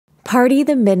Party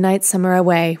the midnight summer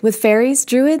away with fairies,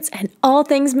 druids, and all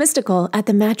things mystical at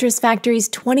the Mattress Factory's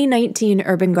 2019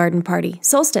 Urban Garden Party,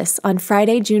 Solstice, on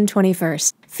Friday, June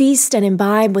 21st. Feast and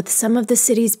imbibe with some of the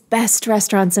city's best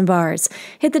restaurants and bars.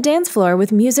 Hit the dance floor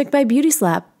with music by Beauty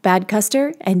Slap, Bad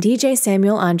Custer, and DJ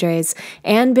Samuel Andres,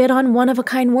 and bid on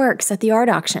one-of-a-kind works at the art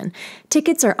auction.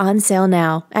 Tickets are on sale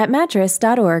now at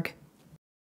mattress.org.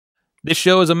 This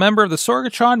show is a member of the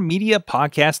Sorgatron Media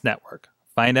Podcast Network.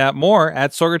 Find out more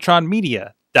at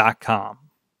sorgatronmedia.com.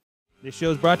 This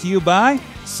show is brought to you by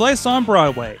Slice on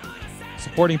Broadway,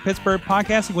 supporting Pittsburgh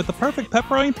podcasting with the perfect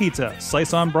pepperoni pizza,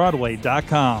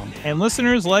 sliceonbroadway.com. And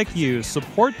listeners like you,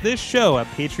 support this show at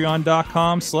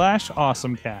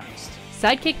patreon.com/awesomecast.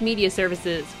 Sidekick Media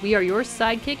Services. We are your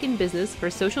sidekick in business for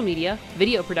social media,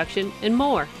 video production, and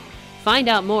more. Find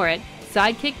out more at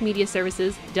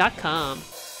sidekickmediaservices.com.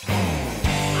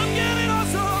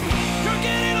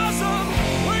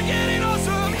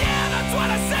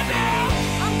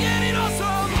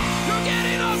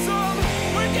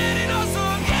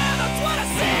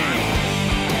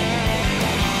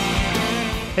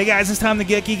 Hey guys, it's time to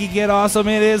get geeky, get awesome.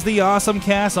 It is the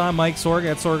AwesomeCast. I'm Mike Sorg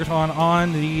at Sorgatron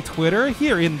on the Twitter,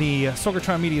 here in the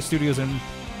Sorgatron Media Studios in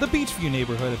the Beachview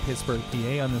neighborhood of Pittsburgh,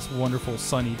 PA, on this wonderful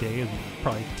sunny day, as you can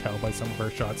probably tell by some of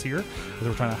our shots here, as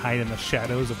we're trying to hide in the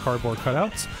shadows of cardboard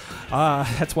cutouts.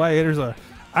 That's why there's a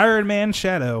IronMan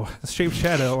shadow, a shaped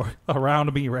shadow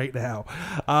around me right now.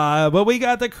 But we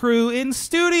got the crew in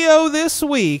studio this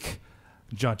week.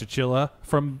 John Chilla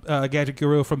from Gadget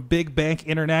Guru from Big Bank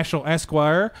International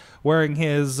Esquire, wearing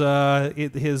his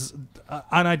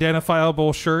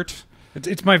unidentifiable shirt.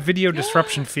 It's my video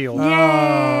disruption field.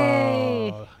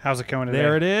 Yay! How's it going today?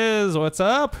 There it is. What's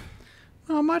up?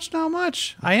 Not much, not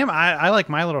much. I like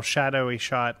my little shadowy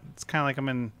shot. It's kind of like I'm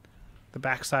in the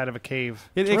backside of a cave.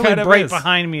 It's really kind of bright is.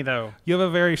 behind me, though. You have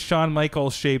a very Shawn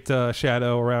Michaels shaped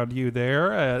shadow around you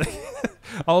there.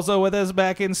 Also with us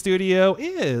back in studio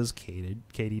is Katie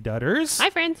Dutters. Hi,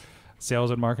 friends. Sales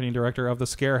and Marketing Director of the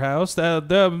Scare House,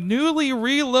 the newly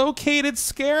relocated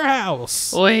Scare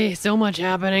House. Boy, so much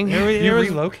happening. You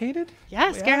relocated?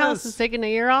 Yeah, Scare House is taking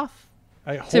a year off.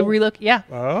 To relocate, yeah.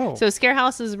 Oh. So Scare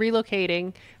House is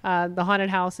relocating. The haunted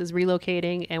house is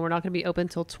relocating, and we're not going to be open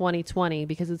until 2020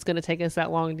 because it's going to take us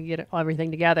that long to get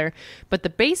everything together. But the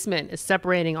basement is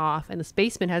separating off, and this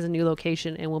basement has a new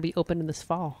location and will be open in this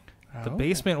fall. The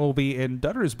basement will be in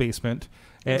Dutter's basement.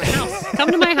 Come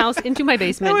to my house, into my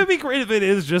basement. That would be great if it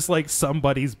is just like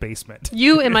somebody's basement.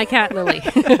 You and my cat, Lily.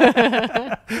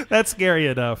 That's scary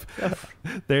enough.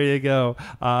 There you go.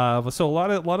 So a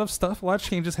lot of stuff, a lot of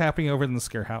changes happening over in the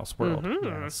Scare House world.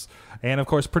 Mm-hmm. Yes. And of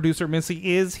course, producer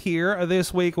Missy is here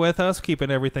this week with us,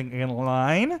 keeping everything in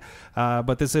line.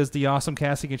 But this is the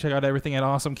AwesomeCast. You can check out everything at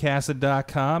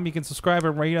awesomecast.com. You can subscribe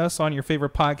and rate us on your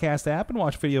favorite podcast app and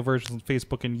watch video versions on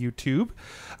Facebook and YouTube.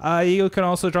 You can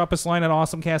also drop us a line at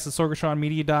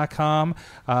awesomecast@sorgatronmedia.com.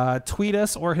 Tweet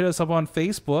us or hit us up on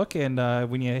Facebook. And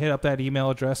when you hit up that email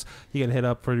address, you can hit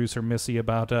up producer Missy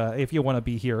about if you want to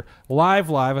be here live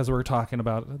as we're talking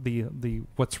about the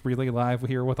what's really live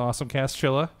here with AwesomeCast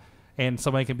Chilla. And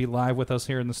somebody can be live with us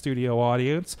here in the studio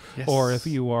audience. Yes. Or if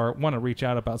you want to reach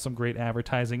out about some great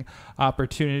advertising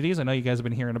opportunities. I know you guys have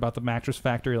been hearing about the Mattress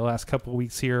Factory the last couple of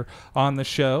weeks here on the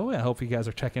show. I hope you guys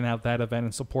are checking out that event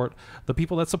and support the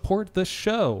people that support the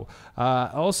show.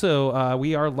 Also,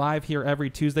 we are live here every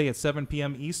Tuesday at 7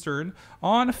 p.m. Eastern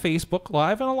on Facebook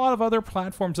Live and a lot of other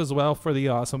platforms as well for the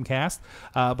AwesomeCast.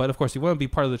 But of course, if you want to be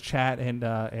part of the chat and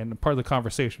part of the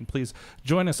conversation, please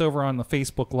join us over on the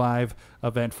Facebook Live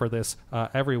event for this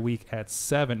every week at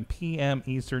 7 p.m.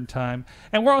 Eastern Time.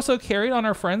 And we're also carried on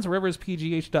our friends,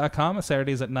 riverspgh.com,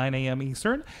 Saturdays at 9 a.m.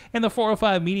 Eastern, and the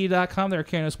 405media.com. They're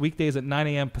carrying us weekdays at 9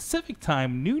 a.m. Pacific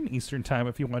Time, noon Eastern Time,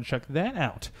 if you want to check that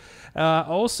out.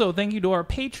 Also, thank you to our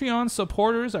Patreon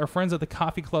supporters, our friends at the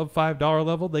Coffee Club $5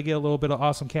 level. They get a little bit of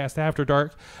AwesomeCast After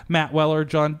Dark. Matt Weller,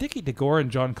 John Dickey DeGore,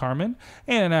 and John Carmen.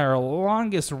 And our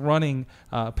longest-running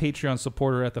Patreon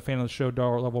supporter at the Fan of the Show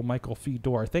dollar level, Michael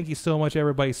Fedor. Thank you so much,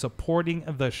 everybody, supporting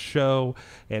the show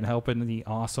and helping the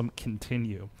awesome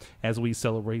continue as we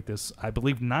celebrate this, I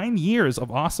believe, 9 years of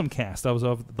AwesomeCast. That was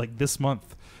like this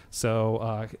month.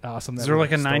 So awesome. Is there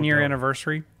like a 9-year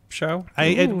anniversary show?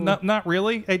 Not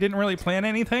really. I didn't really plan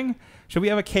anything. Should we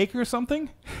have a cake or something?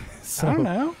 I don't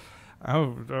know. I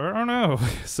don't know.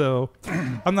 So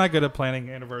I'm not good at planning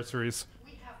anniversaries.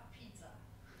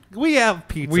 We have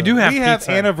pizza. We do have pizza. We have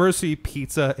anniversary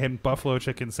pizza and buffalo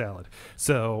chicken salad.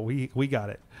 So we got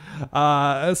it.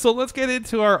 So let's get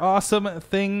into our awesome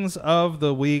things of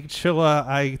the week. Chilla,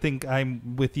 I think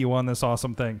I'm with you on this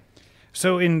awesome thing.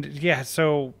 So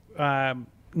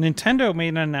Nintendo made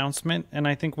an announcement, and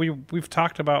I think we've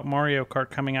talked about Mario Kart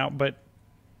coming out, but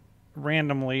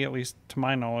randomly, at least to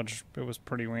my knowledge, it was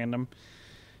pretty random.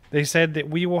 They said that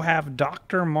we will have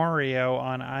Dr. Mario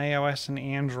on iOS and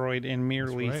Android in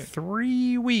merely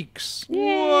 3 weeks.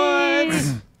 Yay!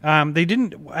 What? They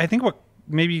didn't. I think what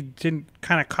maybe didn't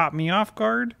kind of caught me off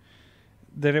guard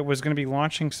that it was going to be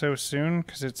launching so soon,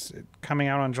 because it's coming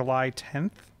out on July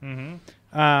 10th.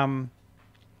 Mm-hmm.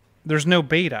 There's no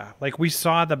beta. Like, we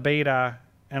saw the beta,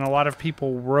 and a lot of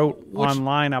people wrote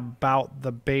online about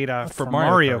the beta for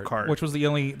Mario Kart, which was the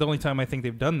only time I think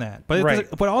they've done that. But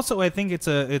but also I think it's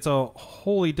a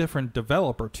wholly different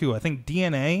developer too. I think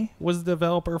DNA was the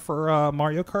developer for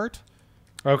Mario Kart.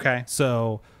 Okay.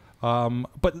 So,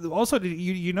 but also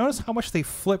you notice how much they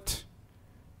flipped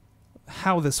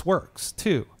how this works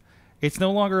too. It's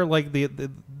no longer like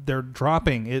they're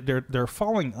dropping it. They're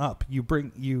falling up.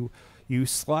 You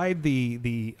slide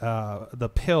the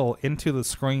pill into the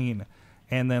screen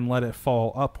and then let it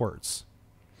fall upwards.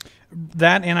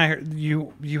 That, and I heard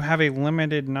you have a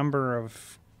limited number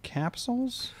of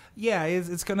capsules. Yeah,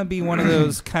 it's going to be one of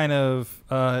those kind of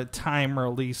time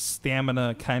release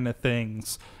stamina kind of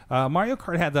things. Mario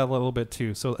Kart had that a little bit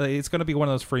too, so it's going to be one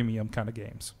of those freemium kind of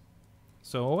games.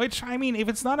 So, which, I mean, if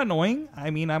it's not annoying, I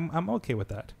mean, I'm okay with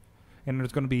that. And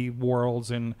there's going to be worlds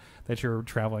and that you're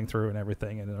traveling through and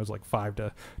everything, and there's like 5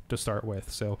 to start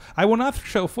with. So I will not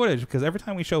show footage, because every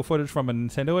time we show footage from a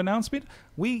Nintendo announcement,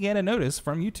 we get a notice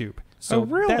from YouTube. So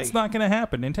that's not going to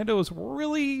happen. Nintendo is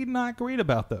really not great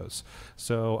about those.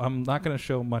 So I'm not going to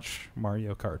show much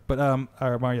Mario Kart, but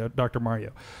or Dr.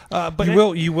 Mario. But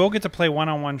you will get to play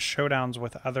one-on-one showdowns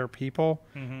with other people.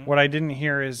 Mm-hmm. What I didn't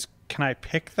hear is, can I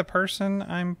pick the person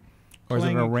I'm or is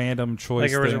it a random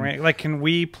choice? Like, can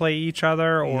we play each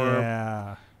other,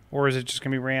 or or is it just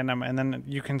gonna be random? And then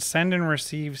you can send and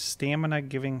receive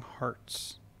stamina-giving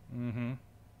hearts.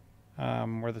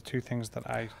 Mm-hmm. Were the two things that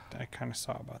I kind of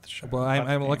saw about the show. Well,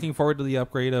 I'm looking forward to the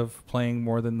upgrade of playing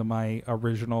more than my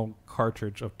original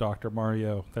cartridge of Dr.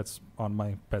 Mario that's on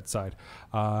my bedside.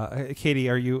 Katie,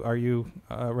 are you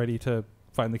ready to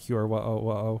find the cure?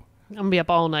 Whoa. I'm gonna be up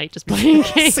all night just playing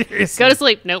games. Go to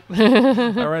sleep. Nope.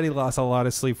 I already lost a lot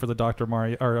of sleep for the the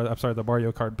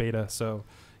Mario Kart beta. So,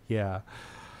 yeah.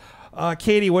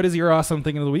 Katie, what is your awesome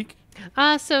thing of the week?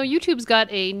 So YouTube's got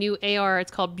a new AR.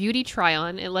 It's called Beauty Try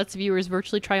On. It lets viewers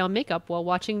virtually try on makeup while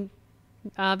watching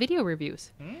video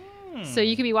reviews. So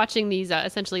you could be watching these.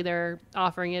 Essentially, they're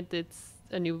offering it. It's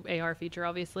a new AR feature,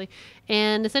 obviously.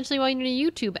 And essentially, while you're in a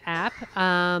YouTube app,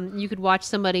 you could watch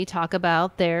somebody talk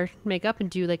about their makeup and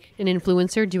do like an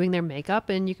influencer doing their makeup.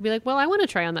 And you could be like, well, I want to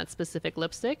try on that specific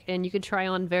lipstick. And you could try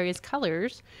on various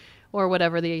colors or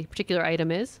whatever the particular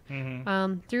item is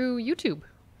through YouTube,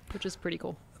 which is pretty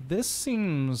cool. This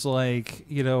seems like,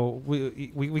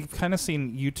 we've kind of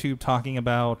seen YouTube talking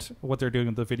about what they're doing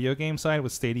with the video game side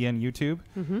with Stadia and YouTube.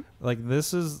 Mm-hmm. Like,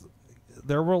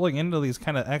 they're rolling into these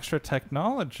kind of extra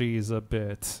technologies a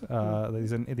bit,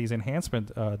 these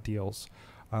enhancement deals.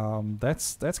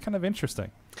 That's kind of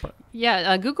interesting.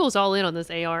 Yeah, Google's all in on this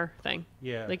AR thing.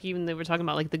 Yeah, like even they were talking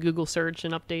about like the Google search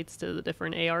and updates to the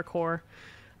different AR core.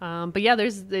 But yeah,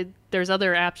 there's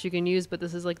other apps you can use, but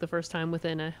this is like the first time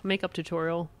within a makeup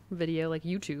tutorial video like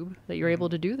YouTube that you're able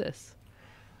to do this.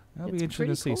 That'll be interesting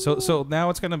to see. Cool. So now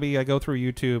it's going to be, I go through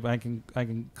YouTube, I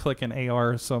can click in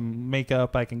AR some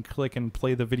makeup, I can click and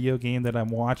play the video game that I'm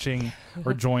watching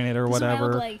or join it or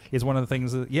whatever. Is one of the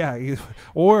things that,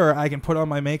 or I can put on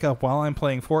my makeup while I'm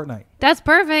playing Fortnite. That's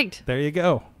perfect. There you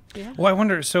go. Yeah. Well, I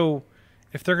wonder, so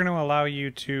if they're going to allow you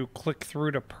to click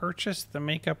through to purchase the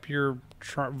makeup you're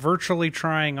virtually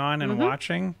trying on and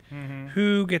watching,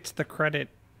 who gets the credit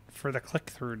for the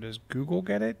click-through? Does Google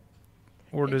get it?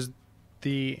 Or does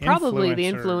the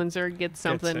influencer gets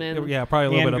something in. Yeah, probably a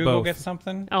little bit of Google both. Gets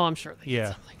something. Oh, I'm sure they get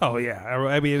something. Oh yeah.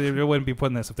 I mean, it wouldn't be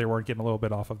putting this if they weren't getting a little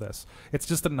bit off of this. It's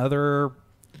just another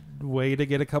way to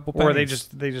get a couple pennies.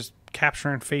 Or they just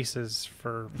capturing faces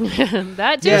for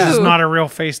that too. This is not a real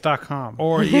face.com.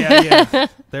 Or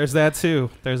there's that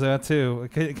too.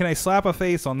 Can I slap a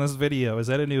face on this video? Is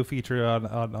that a new feature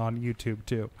on YouTube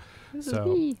too?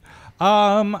 So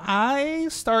I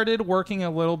started working a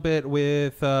little bit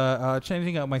with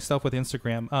changing up my stuff with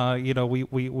Instagram.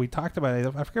 We talked about it.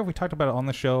 I forget if we talked about it on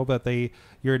the show, but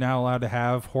you're now allowed to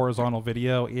have horizontal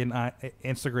video in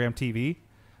Instagram TV,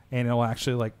 and it'll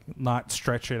actually like not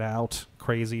stretch it out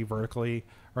crazy vertically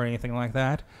or anything like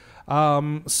that.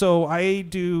 So I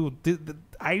do the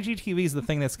IGTV is the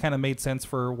thing that's kind of made sense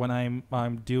for when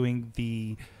I'm doing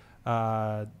the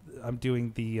I'm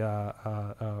doing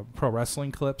the pro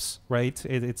wrestling clips, right?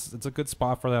 It's a good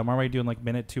spot for that. I'm already doing like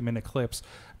 2-minute clips,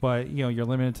 but you're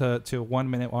limited to 1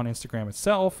 minute on Instagram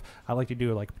itself. I like to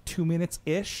do like 2 minutes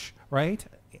ish, right?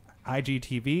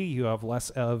 IGTV, you have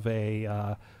less of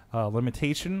a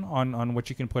limitation on what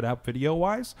you can put out video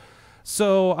wise.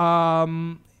 So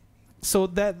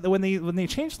that when they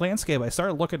changed landscape, I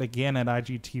started looking again at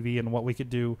IGTV and what we could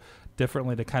do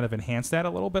differently to kind of enhance that a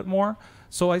little bit more.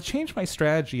 So I changed my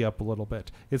strategy up a little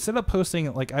bit. Instead of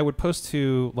posting, like I would post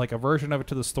to like a version of it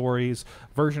to the stories,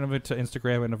 version of it to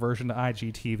Instagram, and a version to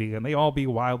IGTV, and they all be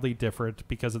wildly different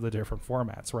because of the different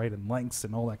formats, right, and lengths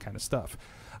and all that kind of stuff.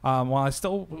 While I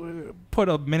still put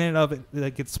a minute of it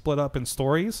that gets split up in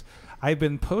stories, I've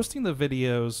been posting the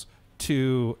videos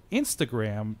to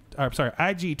IGTV,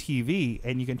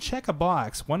 and you can check a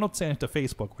box. One will send it to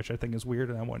Facebook, which I think is weird,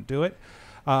 and I won't do it.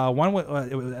 One will,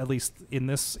 at least in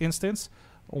this instance,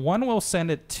 one will send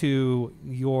it to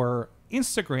your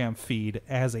Instagram feed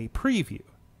as a preview.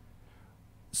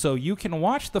 So you can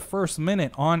watch the first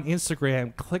minute on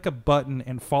Instagram, click a button,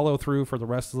 and follow through for the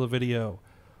rest of the video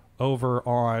over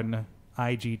on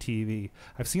IGTV.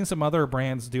 I've seen some other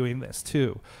brands doing this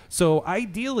too. So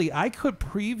ideally, I could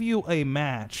preview a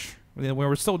match.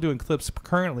 We're still doing clips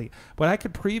currently, but I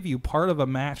could preview part of a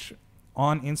match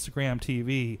on Instagram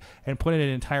TV and put in an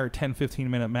entire 10-15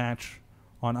 minute match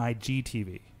on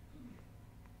IGTV.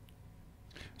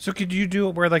 So could you do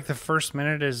it where like the first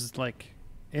minute is like,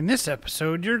 in this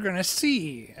episode you're gonna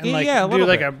see, and like do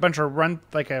like a bunch of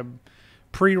like a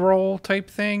pre-roll type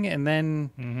thing, and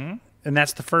then and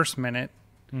that's the first minute,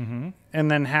 and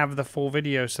then have the full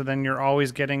video, so then you're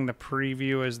always getting the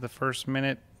preview as the first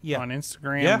minute on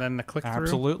Instagram, and then the click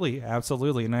through.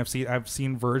 Absolutely, and I've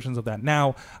seen versions of that.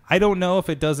 Now I don't know if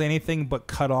it does anything but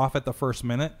cut off at the first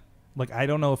minute. Like I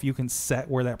don't know if you can set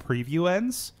where that preview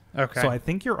ends. Okay, so I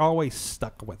think you're always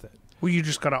stuck with it. Well, you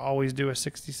just got to always do a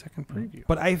 60-second preview.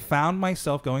 But I found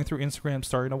myself going through Instagram,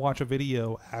 starting to watch a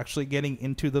video, actually getting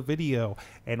into the video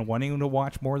and wanting to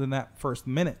watch more than that first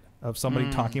minute of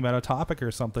somebody talking about a topic or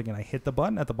something. And I hit the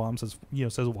button at the bottom, says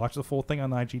watch the full thing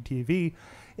on the IGTV.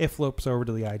 It flips over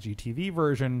to the IGTV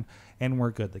version, and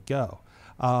we're good to go.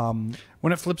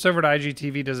 When it flips over to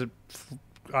IGTV, does it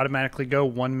automatically go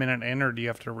 1 minute in, or do you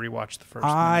have to rewatch the first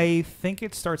minute? I think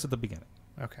it starts at the beginning.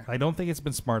 Okay. I don't think it's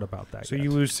been smart about that. So yet.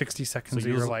 You lose 60 seconds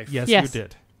of your life. Yes, you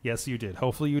did. Yes, you did.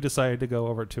 Hopefully, you decided to go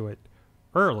over to it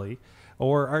early,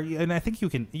 or are you? And I think you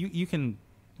can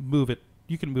move it.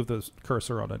 You can move the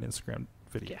cursor on an Instagram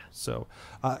video. Yeah. So,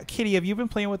 Kitty, have you been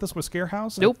playing with this with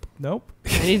Scarehouse? Nope. Nope.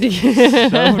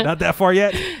 No, not that far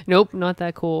yet. Nope, not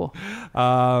that cool.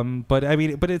 But I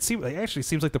mean, it actually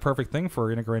seems like the perfect thing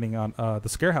for integrating on the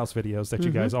Scarehouse videos that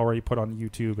you guys already put on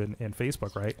YouTube and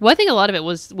Facebook, right? Well, I think a lot of it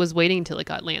was waiting until it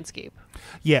got landscape.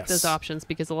 Yes. Those options,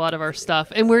 because a lot of our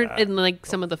stuff, and we're in like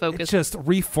some of the focus. It's just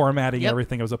reformatting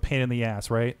everything. It was a pain in the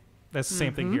ass, right? That's the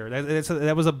same thing here.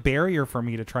 That was a barrier for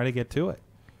me to try to get to it.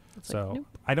 So like, nope.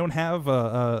 I don't have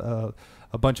a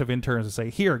bunch of interns to say,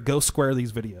 here, go square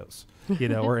these videos,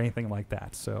 or anything like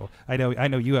that. So I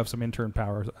know you have some intern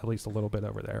power, at least a little bit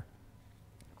over there.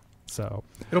 So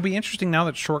it'll be interesting now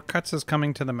that Shortcuts is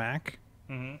coming to the Mac.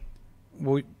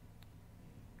 Well,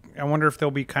 I wonder if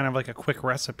there'll be kind of like a quick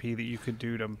recipe that you could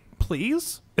do to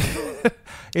please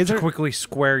quickly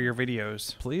square your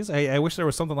videos. Please, I wish there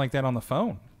was something like that on the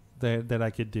phone. That I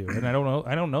could do, and I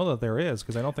don't know that there is,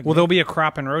 because I don't think. Well, there'll be a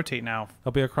crop and rotate now.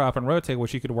 There'll be a crop and rotate,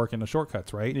 which you could work into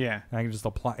Shortcuts, right? Yeah, and I can just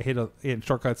hit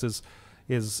Shortcuts is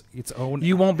its own.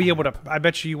 You won't be able to. I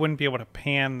bet you wouldn't be able to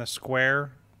pan the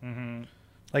square.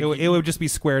 Like it would just be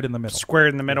squared in the middle. Squared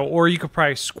in the middle, or you could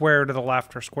probably square to the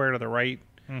left or square to the right.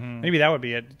 Maybe that would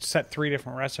be it. Set 3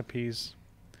 different recipes: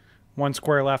 1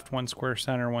 square left, 1 square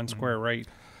center, 1 square right.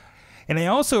 And I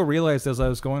also realized as I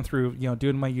was going through,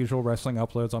 doing my usual wrestling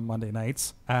uploads on Monday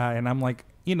nights, and I'm like,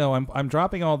 I'm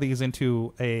dropping all these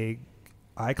into a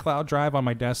iCloud drive on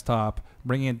my desktop,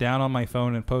 bringing it down on my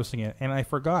phone and posting it, and I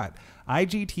forgot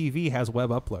IGTV has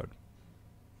web upload,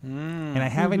 and I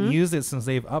haven't used it since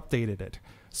they've updated it,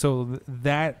 so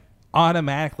that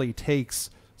automatically takes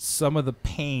some of the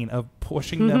pain of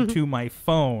pushing them to my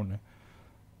phone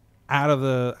out of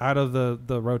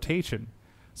the rotation.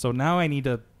 So now I need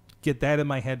to get that in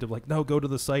my head to no, go to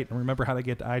the site and remember how to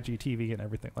get to IGTV and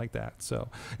everything like that. So,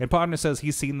 and Podner says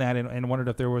he's seen that and wondered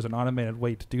if there was an automated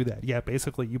way to do that. Yeah,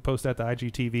 basically you post that to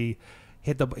IGTV,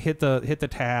 hit the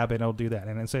tab, and it'll do that.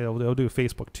 And then say it'll do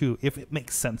Facebook too if it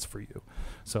makes sense for you.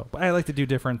 So, but I like to do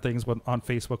different things on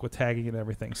Facebook with tagging and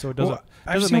everything. So it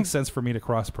doesn't make sense for me to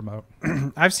cross promote.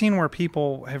 I've seen where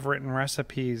people have written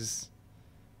recipes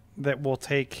that will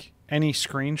take any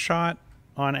screenshot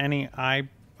on any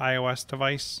iOS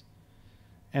device,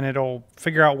 and it'll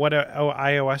figure out what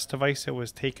iOS device it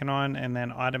was taken on, and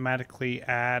then automatically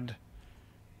add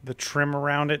the trim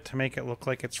around it to make it look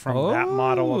like it's from that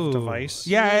model of device.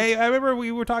 Yeah, I remember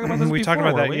we were talking about this we before. talked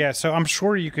about that, yeah. So I'm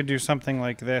sure you could do something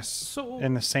like this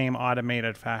in the same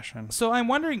automated fashion. So I'm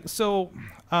wondering,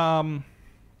 I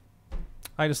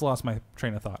just lost my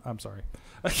train of thought. I'm sorry.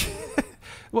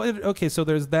 Well, okay, so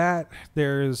there's that.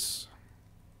 No,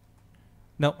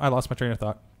 I lost my train of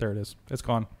thought. There it is. It's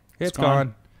gone. It's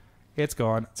gone. It's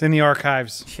gone. It's in the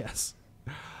archives. Yes.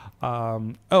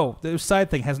 The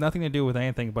side thing has nothing to do with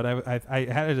anything, but I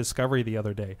had a discovery the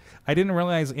other day. I didn't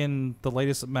realize in the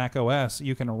latest Mac OS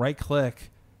you can right click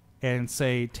and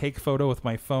say take photo with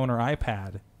my phone or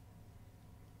iPad.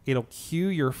 It'll cue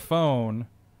your phone.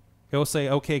 It'll say,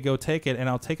 okay, go take it, and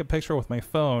I'll take a picture with my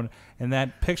phone, and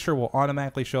that picture will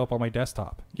automatically show up on my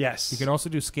desktop. Yes. You can also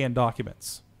do scanned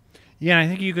documents. Yeah, and I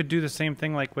think you could do the same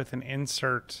thing like with an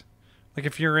insert. Like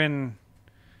if you're in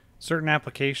certain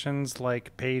applications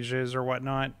like Pages or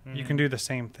whatnot, you can do the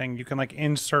same thing. You can like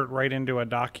insert right into a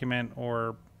document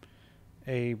or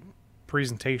a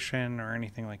presentation or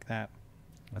anything like that.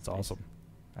 That's awesome.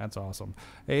 That's awesome.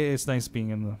 It's nice being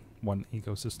in the one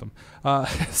ecosystem.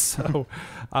 So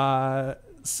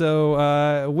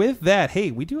with that,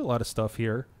 hey, we do a lot of stuff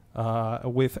here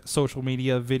with social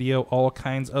media, video, all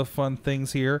kinds of fun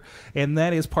things here. And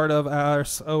that is part of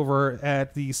ours over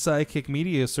at the Sidekick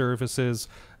Media Services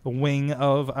wing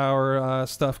of our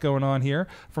stuff going on here,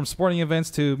 from sporting events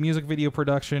to music video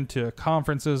production to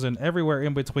conferences and everywhere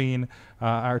in between.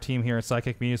 Our team here at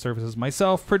Sidekick Media Services,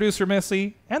 myself, producer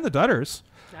Missy, and the Dutters,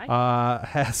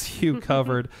 has you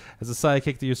covered as a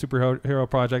sidekick to your superhero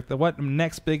project. What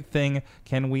next big thing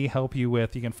can we help you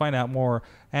with? You can find out more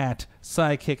at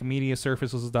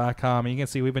sidekickmediaservices.com. And you can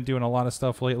see we've been doing a lot of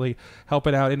stuff lately,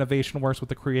 helping out Innovation Works with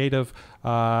the Caffeinated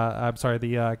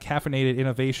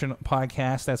Innovation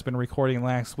podcast that's been recording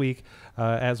last week,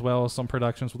 as well as some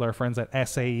productions with our friends at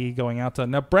SAE, going out to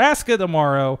Nebraska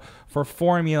tomorrow for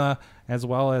Formula, as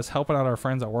well as helping out our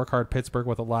friends at Work Hard Pittsburgh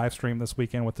with a live stream this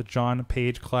weekend with the John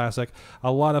Page Classic.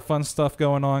 A lot of fun stuff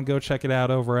going on. Go check it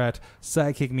out over at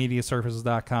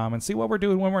sidekickmediaservices.com and see what we're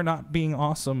doing when we're not being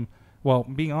awesome. Well,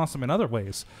 being awesome in other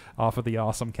ways off of the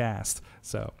AwesomeCast.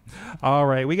 So, all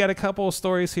right, we got a couple of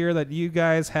stories here that you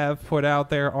guys have put out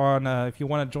there on, if you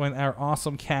want to join our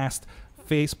AwesomeCast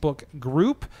Facebook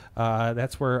group.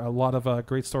 That's where a lot of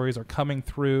great stories are coming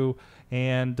through,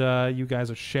 and you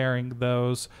guys are sharing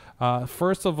those.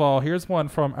 First of all, here's one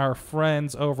from our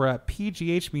friends over at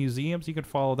PGH Museums. You can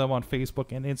follow them on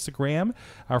Facebook and Instagram.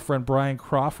 Our friend Brian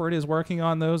Crawford is working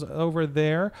on those over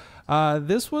there.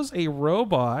 This was a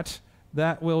robot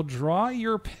that will draw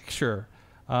your picture.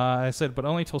 I said, but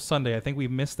only till Sunday. I think we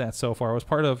missed that so far. It was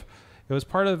part of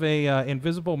a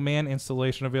Invisible Man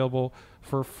installation available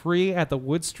for free at the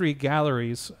Wood Street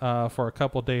Galleries for a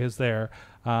couple days there.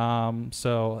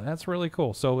 So that's really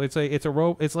cool. So it's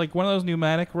like one of those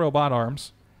pneumatic robot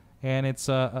arms, and it's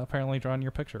apparently drawing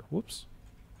your picture. Whoops.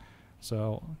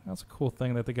 So that's a cool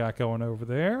thing that they got going over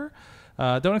there.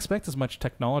 Don't expect as much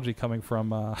technology coming from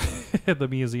the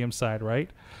museum side, right?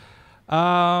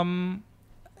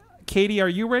 Katie, are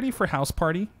you ready for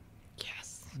Houseparty?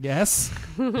 Yes.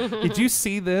 Did you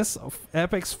see this?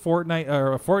 Epic's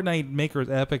Fortnite makers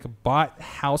Epic bought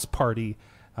Houseparty,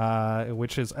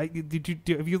 which is.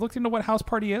 Have you looked into what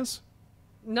Houseparty is?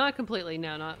 Not completely.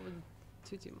 No, not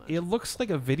too much. It looks like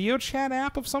a video chat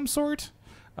app of some sort.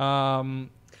 Oh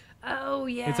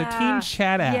yeah. It's a team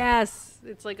chat app. Yes,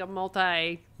 it's like a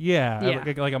multi. Yeah.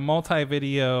 Like a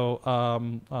multi-video.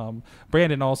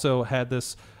 Brandon also had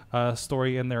this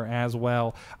story in there as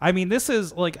well. I mean, this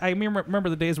is like, I remember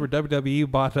the days where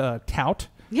WWE bought Tout.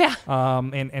 Yeah.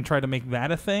 And tried to make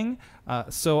that a thing.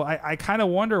 So I kind of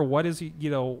wonder what do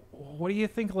you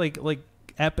think like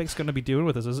Epic's going to be doing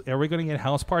with this? Are we going to get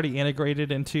Houseparty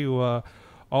integrated into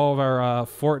all of our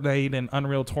Fortnite and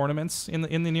Unreal tournaments in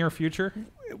the near future?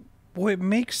 Well, it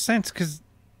makes sense because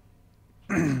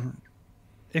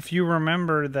if you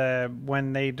remember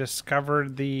when they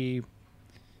discovered the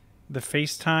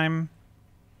FaceTime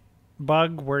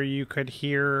bug where you could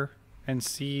hear and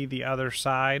see the other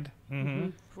side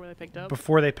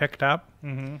before they picked up,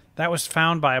 that was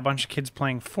found by a bunch of kids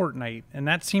playing Fortnite. And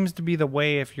that seems to be the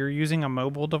way, if you're using a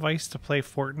mobile device to play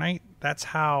Fortnite, that's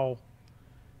how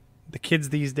the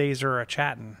kids these days are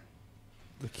chatting.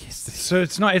 So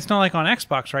it's not like on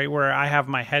Xbox, right, where I have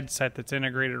my headset that's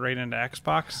integrated right into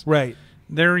Xbox. Right.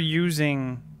 They're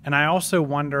using, and I also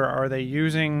wonder, are they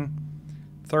using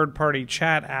third-party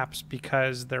chat apps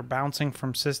because they're bouncing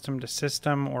from system to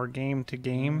system or game to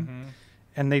game,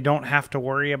 and they don't have to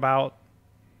worry about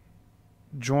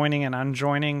joining and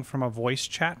unjoining from a voice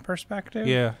chat perspective.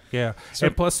 Yeah. So,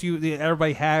 and plus,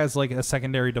 everybody has like a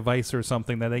secondary device or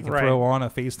something that they can throw on a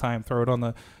FaceTime, throw it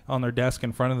on their desk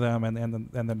in front of them, and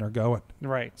then they're going.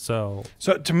 Right. So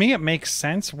to me, it makes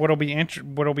sense. What'll be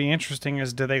interesting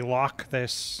is, do they lock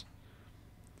this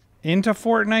into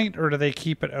Fortnite, or do they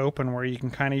keep it open where you can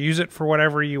kind of use it for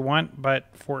whatever you want,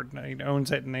 but Fortnite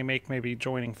owns it and they make maybe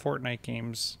joining Fortnite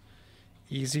games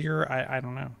easier? I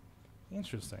don't know.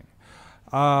 Interesting.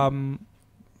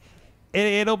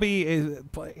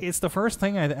 It's the first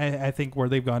thing I think where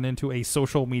they've gone into a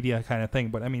social media kind of thing,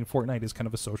 but I mean Fortnite is kind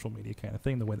of a social media kind of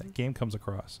thing, the way that game comes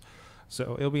across.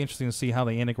 So it'll be interesting to see how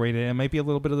they integrate it, and maybe a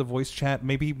little bit of the voice chat.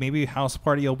 Maybe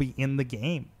Houseparty will be in the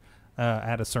game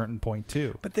at a certain point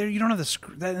too. But there you don't have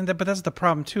but that's the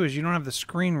problem too, is you don't have the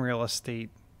screen real estate.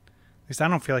 At least I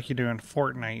don't feel like you do in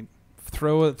Fortnite.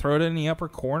 Throw it in the upper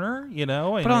corner,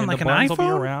 and put on like an iPhone, will be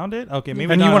around it. Okay,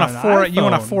 maybe. And not you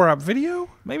want a 4-up video?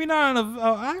 Maybe not on an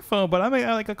iPhone, but I mean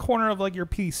like a corner of like your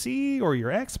PC or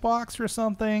your Xbox or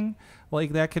something.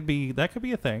 Like that could be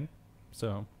a thing.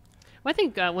 So. Well, I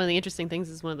think one of the interesting things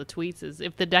is one of the tweets is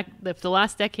if the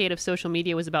last decade of social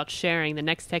media was about sharing, the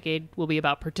next decade will be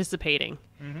about participating,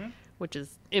 which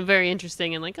is very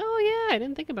interesting and like, oh yeah, I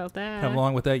didn't think about that.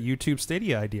 Along with that YouTube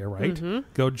Stadia idea, right?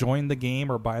 Go join the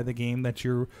game or buy the game that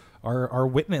you are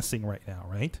witnessing right now,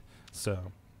 right?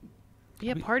 So.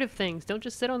 Yeah, part of things. Don't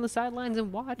just sit on the sidelines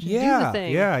and watch. Do the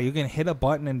thing. Yeah, you can hit a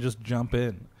button and just jump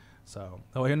in. So,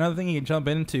 another thing you can jump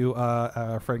into,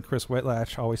 our friend Chris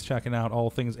Whitlatch, always checking out all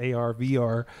things AR,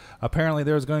 VR. Apparently,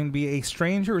 there's going to be a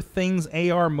Stranger Things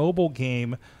AR mobile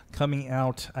game coming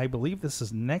out. I believe this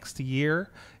is next year.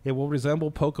 It will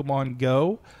resemble Pokemon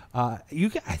Go. I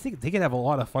think they could have a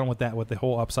lot of fun with that, with the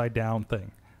whole upside down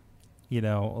thing.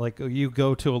 Like you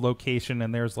go to a location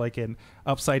and there's like an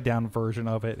upside down version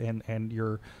of it, and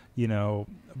your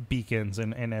beacons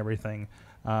and everything.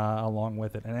 Along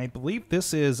with it, and I believe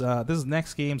this is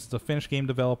Next Games. It's a Finnish game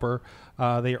developer.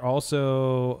 They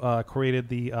also created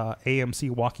the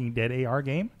AMC Walking Dead AR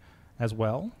game as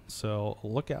well. So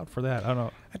look out for that. I don't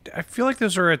know. I feel like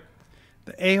those are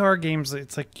the AR games.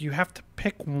 It's like you have to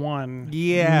pick one.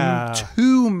 Yeah,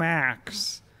 2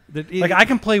 max. I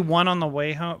can play one on the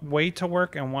way to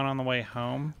work and one on the way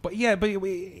home. But you're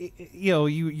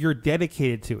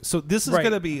dedicated to it. So this is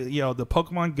going to be the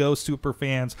Pokemon Go super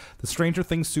fans, the Stranger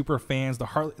Things super fans,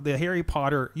 the Harry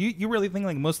Potter. You really think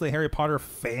like most of the Harry Potter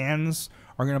fans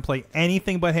are going to play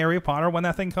anything but Harry Potter when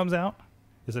that thing comes out?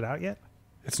 Is it out yet?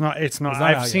 It's not.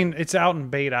 I've seen it's out in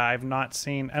beta. I've not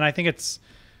seen, and I think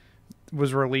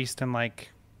was released in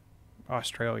like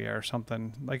Australia or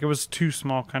something. Like it was 2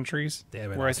 small countries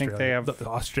where I think they have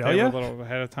Australia a little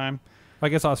ahead of time. I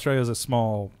guess Australia is it's a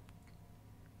small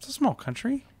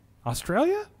country.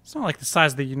 Australia? It's not like the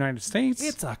size of the United States.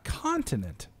 It's a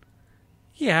continent.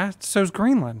 Yeah, so's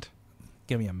Greenland.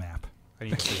 Give me a map. I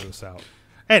need to figure this out.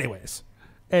 Anyways.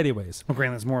 Well,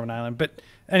 Greenland's more of an island, but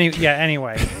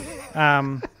anyway.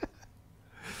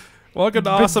 Welcome to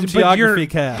Awesome Geography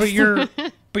Cast.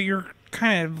 But you're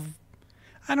kind of,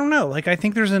 I don't know. Like I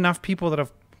think there's enough people that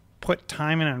have put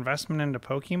time and investment into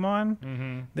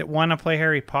Pokemon that want to play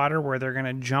Harry Potter, where they're going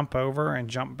to jump over and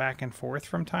jump back and forth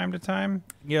from time to time.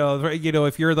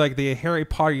 If you're like the Harry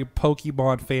Potter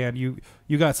Pokemon fan, you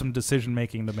got some decision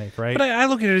making to make, right? But I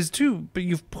look at it as too. But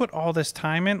you've put all this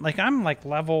time in. Like I'm like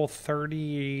level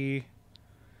 30.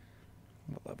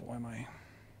 What level am I?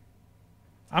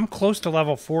 I'm close to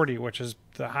level 40, which is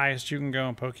the highest you can go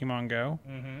in Pokemon Go.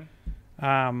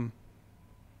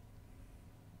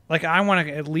 Like, I want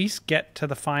to at least get to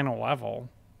the final level,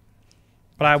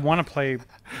 but I want to play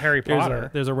Harry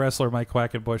Potter. There's a wrestler, Mike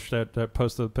Quackenbush, that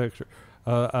posted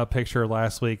a picture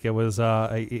last week. It was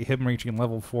him reaching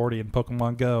level 40 in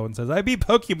Pokemon Go and says, "I beat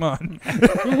Pokemon."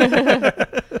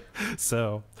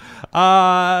 So,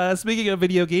 speaking of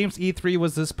video games, E3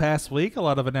 was this past week. A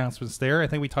lot of announcements there. I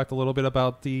think we talked a little bit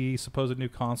about the supposed new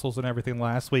consoles and everything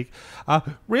last week.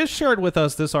 Riz shared with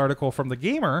us this article from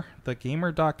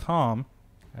thegamer.com.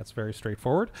 That's very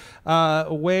straightforward.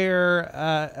 Where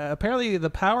apparently the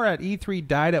power at E3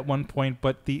 died at one point,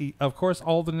 but of course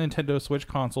all the Nintendo Switch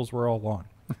consoles were all on,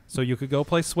 so you could go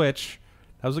play Switch.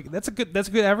 That's a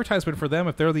good advertisement for them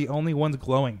if they're the only ones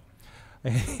glowing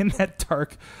in that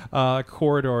dark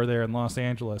corridor there in Los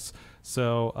Angeles.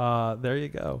 So there you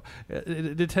go.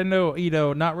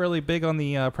 Nintendo, not really big on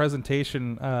the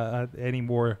presentation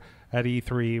anymore at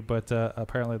E3, but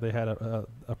apparently they had a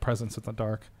presence in the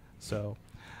dark. So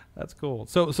that's cool.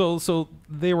 So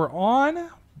they were on,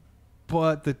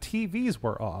 but the TVs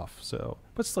were off. So,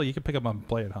 but still, you can pick them up and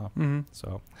play it, huh? Mm-hmm.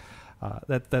 So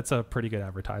that's a pretty good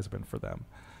advertisement for them.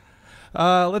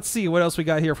 Let's see what else we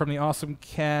got here from the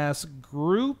AwesomeCast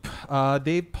group.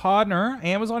 Dave Podner,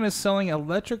 Amazon is selling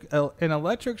an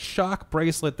electric shock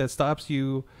bracelet that stops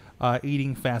you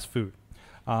eating fast food.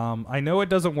 I know it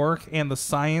doesn't work, and the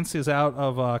science is out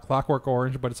of Clockwork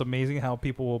Orange, but it's amazing how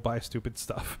people will buy stupid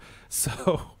stuff.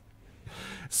 So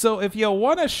if you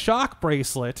want a shock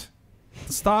bracelet,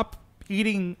 stop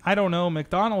eating, I don't know,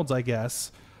 McDonald's, I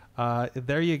guess.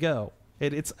 There you go.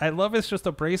 I love it's just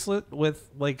a bracelet with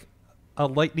like a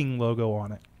lightning logo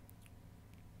on it.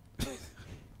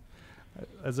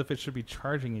 As if it should be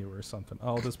charging you or something.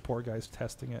 Oh, this poor guy's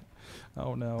testing it.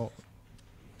 Oh no.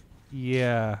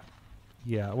 Yeah.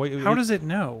 Wait, How does it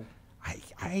know?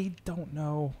 I don't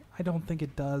know. I don't think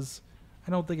it does.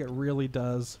 I don't think it really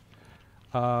does.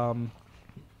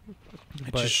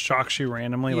 It just shocks you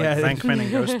randomly, Yeah, like Venkman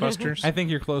and Ghostbusters. I think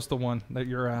you're close to one that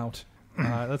you're out.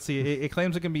 Let's see. It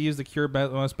claims it can be used to cure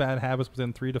most bad habits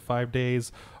within 3 to 5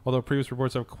 days, although previous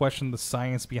reports have questioned the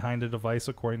science behind the device,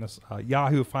 according to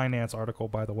Yahoo Finance article,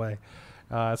 by the way.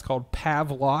 It's called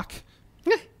Pavlok.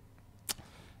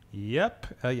 Yep.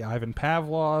 Ivan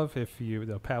Pavlov,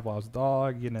 Pavlov's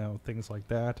dog, things like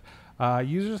that.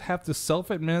 Users have to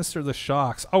self-administer the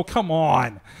shocks. Oh, come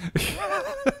on.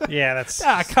 Yeah, that's...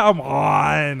 come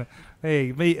on.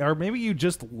 Hey, maybe you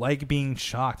just like being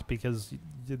shocked because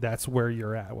that's where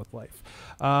you're at with life.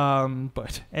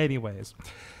 But anyways.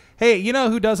 Hey, you know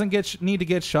who doesn't need to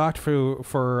get shocked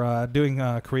for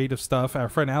doing creative stuff? Our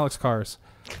friend Alex Kahrs.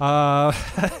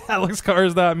 Alex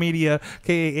Kahrs Media,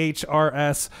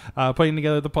 KAHRS, putting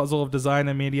together the puzzle of design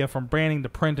and media from branding to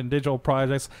print and digital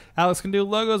projects. Alex can do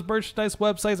logos, merchandise,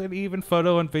 websites, and even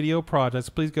photo and video projects.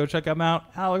 Please go check him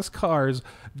out, AlexKahrs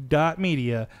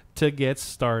Media, to get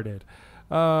started.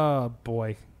 Oh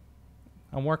boy,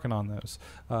 I'm working on those.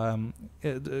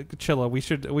 Chilla,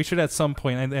 we should at some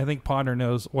point. I think Ponder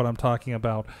knows what I'm talking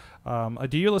about.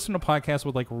 Do you listen to podcasts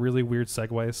with like really weird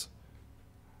segues?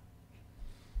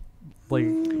 Like,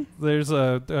 there's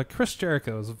Chris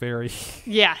Jericho is very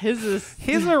his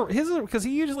because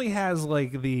he usually has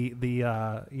like the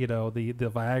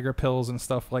Viagra pills and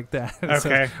stuff like that.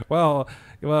 Okay. So,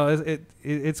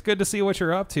 it's good to see what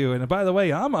you're up to, and by the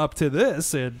way, I'm up to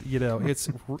this, and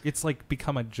it's like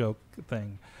become a joke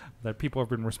thing that people have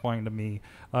been responding to me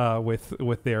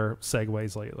with their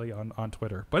segues lately on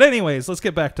Twitter. But anyways, let's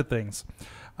get back to things.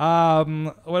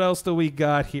 What else do we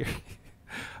got here?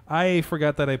 I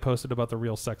forgot that I posted about the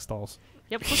real sex dolls.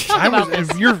 Yep, let's talk about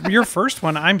this. Your first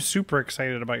one, I'm super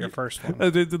excited about your first one.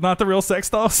 Not the real sex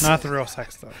dolls? Not the real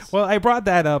sex dolls. Well, I brought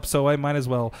that up, so I might as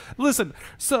well. Listen,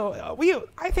 so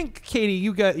I think, Katie, you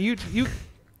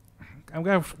I'm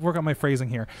going to work on my phrasing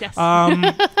here. Yes.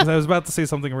 Because I was about to say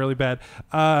something really bad.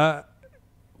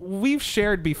 We've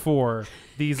shared before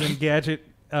these Engadget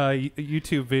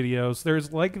YouTube videos.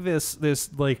 There's like this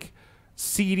like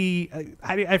CD,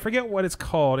 I forget what it's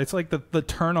called. It's like the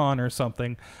Turn On or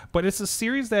something, but it's a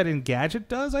series that Engadget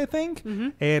does, I think,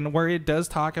 and where it does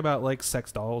talk about like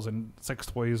sex dolls and sex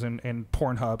toys and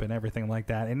Pornhub and everything like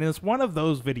that. And it's one of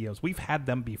those videos. We've had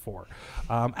them before.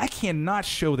 I cannot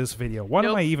show this video. What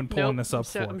am I even pulling this up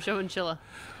for? I'm showing Chilla.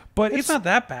 But it's not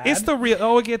that bad. It's the real.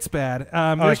 Oh, it gets bad.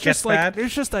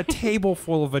 There's just a table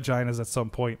full of vaginas at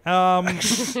some point.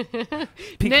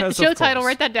 Because show title.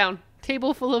 Write that down.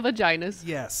 Table full of vaginas.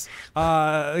 Yes.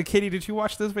 Katie, did you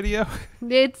watch this video?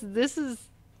 This is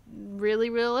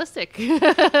really realistic.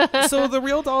 So the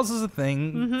real dolls is a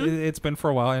thing. It's been for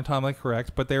a while, and Tom,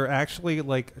 correct, but they're actually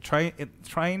like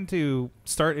trying to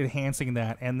start enhancing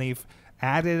that, and they've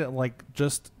added like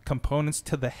just components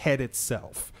to the head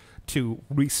itself to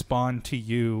respond to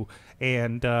you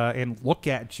and look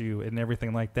at you and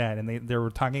everything like that. And they were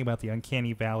talking about the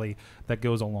uncanny valley that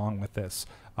goes along with this.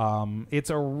 It's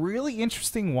a really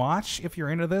interesting watch if you're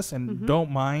into this and don't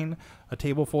mind a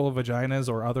table full of vaginas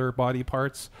or other body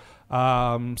parts.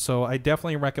 So I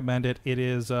definitely recommend it. It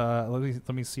is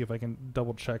let me see if I can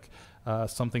double check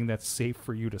something that's safe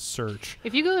for you to search.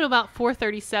 If you go to about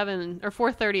 437 or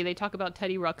 430, they talk about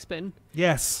Teddy Ruxpin.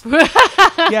 Yes.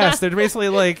 Yes, they're basically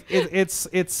like it's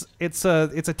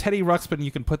a Teddy Ruxpin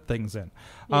you can put things in.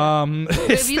 Yeah.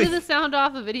 If you leave the sound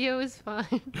off, the video is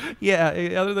fine. Yeah,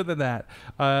 other than that.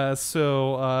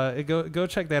 So go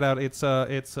check that out. It's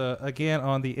again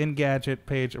on the Engadget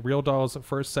page. Real Dolls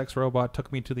First Sex Robot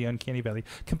Took Me to the Uncanny Valley.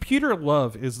 Computer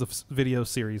Love is the video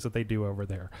series that they do over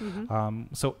there.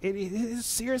 So it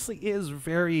seriously is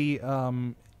very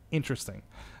interesting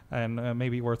and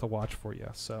maybe worth a watch for you.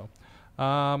 So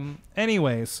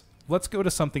anyways, let's go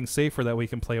to something safer that we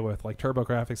can play with, like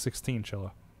TurboGrafx 16,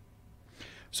 Chilla.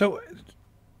 So,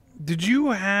 did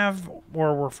you have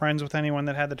or were friends with anyone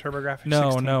that had the TurboGrafx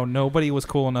 16? No, nobody was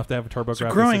cool enough to have a TurboGrafx 16.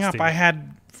 Growing up, I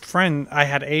had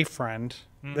a friend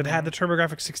that had the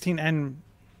TurboGrafx 16, and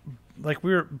like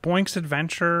we were Bonk's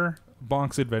Adventure. I know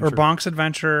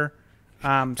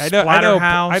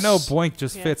Boink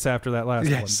just fits after that last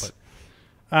one,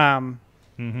 but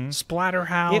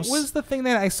Splatterhouse. It was the thing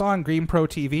that I saw on Green Pro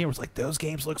TV. It was like, those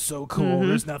games look so cool.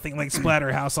 There's nothing like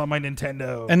Splatterhouse on my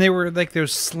Nintendo. And they were like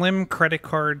those slim credit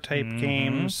card type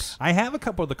games. I have a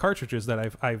couple of the cartridges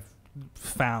that I've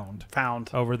found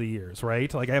over the years,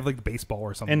 right? Like I have like baseball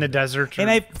or something in the desert, and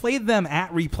I've played them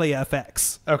at Replay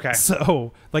FX. Okay,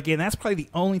 so like, and that's probably the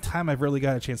only time I've really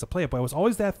got a chance to play it. But it was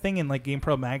always that thing in like Game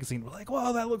Pro magazine, like,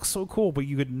 wow, that looks so cool, but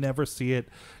you could never see it.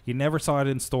 You never saw it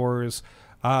in stores.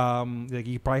 Like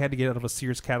you probably had to get it out of a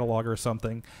Sears catalog or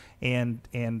something, and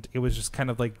it was just kind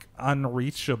of like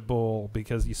unreachable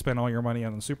because you spent all your money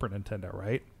on the Super Nintendo,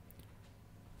 right?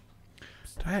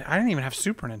 I didn't even have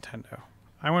Super Nintendo.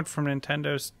 I went from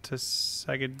Nintendo's to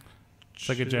Sega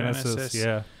Genesis,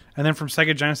 yeah. And then from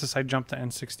Sega Genesis, I jumped to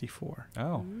N64.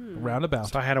 Oh, roundabout.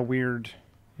 So I had a weird,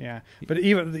 But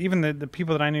even the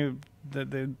people that I knew,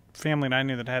 the family that I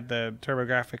knew that had the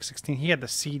TurboGrafx 16, he had the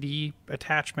CD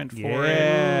attachment for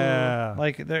it.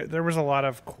 Like there was a lot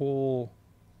of cool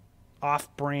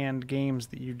off-brand games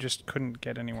that you just couldn't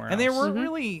get anywhere else. And they weren't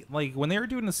really, like, when they were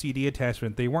doing the CD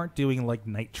attachment, they weren't doing like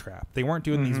Night Trap. They weren't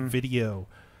doing these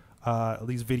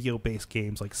video-based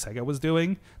games like Sega was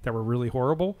doing that were really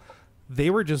horrible. They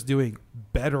were just doing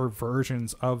better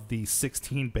versions of the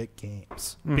 16-bit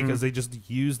games because they just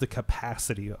used the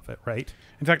capacity of it, right?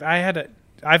 In fact,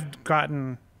 I've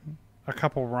gotten a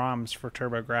couple ROMs for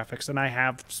TurboGrafx, and I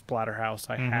have Splatterhouse.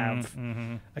 I have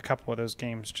a couple of those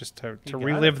games just to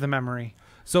relive the memory.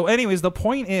 So anyways, the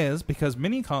point is, because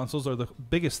mini consoles are the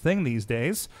biggest thing these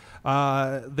days,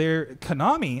 they're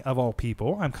Konami, of all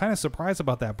people. I'm kind of surprised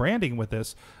about that branding with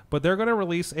this, but they're going to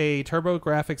release a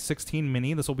TurboGrafx 16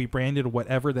 Mini. This will be branded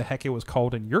whatever the heck it was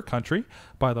called in your country,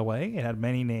 by the way. It had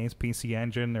many names, PC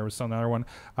Engine, there was some other one.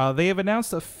 They have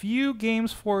announced a few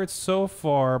games for it so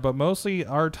far, but mostly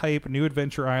R-Type, New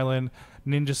Adventure Island,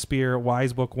 Ninja Spear,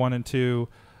 Wise Book 1 and 2,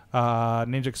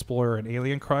 Ninja Explorer, and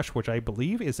Alien Crush, which I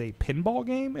believe is a pinball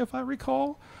game, if I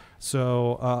recall.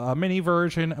 So a mini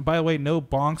version. By the way, no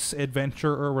Bonk's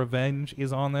Adventure or Revenge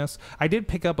is on this. I did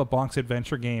pick up a Bonk's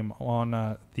Adventure game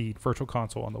on the Virtual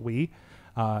Console on the Wii.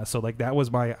 So like that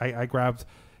was I grabbed,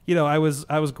 I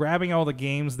was grabbing all the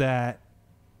games that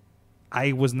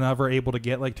I was never able to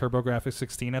get, like TurboGrafx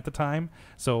 16 at the time.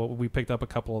 So we picked up a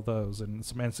couple of those and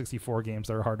some N64 games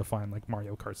that are hard to find, like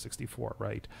Mario Kart 64,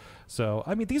 right? So,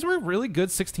 I mean, these were really good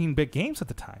 16-bit games at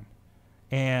the time.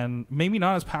 And maybe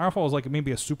not as powerful as like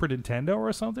maybe a Super Nintendo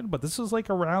or something, but this was like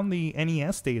around the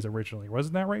NES days originally.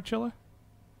 Wasn't that right, Chilla?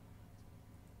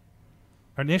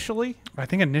 Initially? I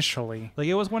think initially. Like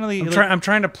it was one of the... I'm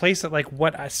trying to place it like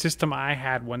what a system I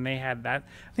had when they had that.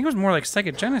 I think it was more like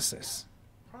Sega Genesis.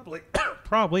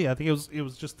 Probably. I think it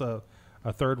was just a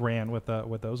third ran with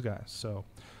those guys. So,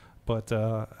 but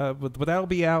that'll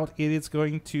be out. It's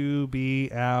going to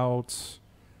be out.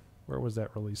 Where was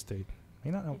that release date?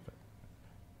 May not know.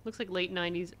 Looks like late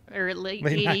 90s or late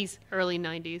 80s, early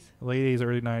 90s. Late 80s,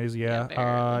 early 90s.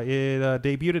 Yeah. It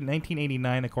debuted in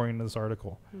 1989, according to this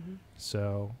article.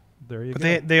 So. There you go.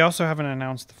 But they also haven't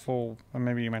announced the full. Or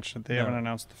maybe you mentioned it. They haven't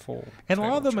announced the full. And a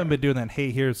lot of them have been doing that. Hey,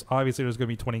 obviously there's going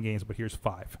to be 20 games, but here's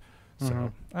 5.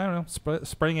 So I don't know,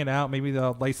 spreading it out. Maybe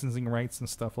the licensing rights and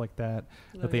stuff like that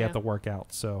they have to work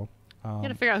out. So you got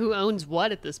to figure out who owns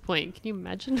what at this point. Can you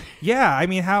imagine? Yeah, I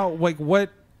mean, how what.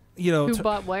 Who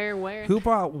bought where? Who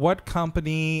bought what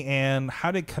company, and how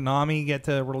did Konami get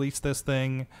to release this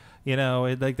thing?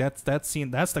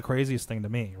 That's the craziest thing to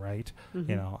me, right?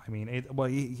 I mean,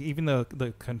 even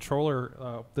the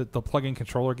controller, the plug-in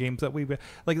controller games that we've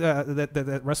like that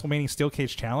WrestleMania Steel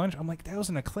Cage Challenge. I'm like, that was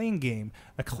an Acclaim game.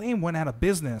 Acclaim went out of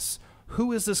business.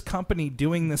 Who is this company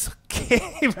doing this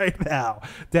game right now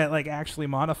that like actually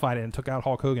modified it and took out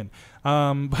Hulk Hogan?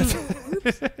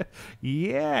 But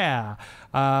yeah.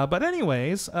 But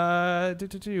anyways, a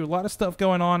lot of stuff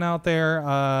going on out there.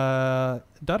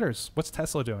 Dutters, what's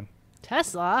Tesla doing?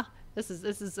 Tesla? This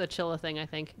is a Chilla thing, I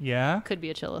think. Yeah? Could be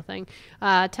a Chilla thing.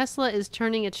 Tesla is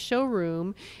turning its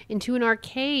showroom into an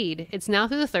arcade. It's now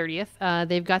through the 30th.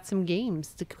 They've got some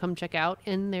games to come check out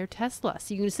in their Tesla.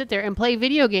 So you can sit there and play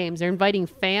video games. They're inviting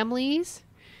families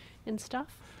and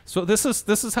stuff. So this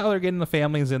is how they're getting the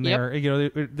families in Yep. there. You know,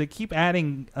 they keep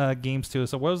adding games to it.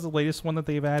 So what was the latest one that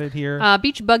they've added here?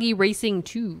 Beach Buggy Racing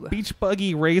 2. Beach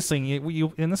Buggy Racing.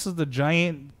 And this is the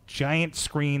giant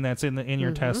screen that's in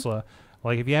your Tesla.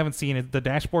 Like, if you haven't seen it, the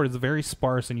dashboard is very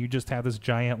sparse, and you just have this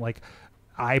giant like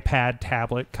iPad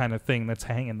tablet kind of thing that's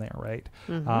hanging there, right?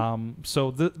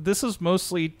 So this is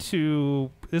mostly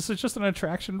this is just an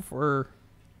attraction for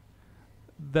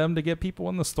them to get people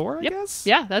in the store, I guess.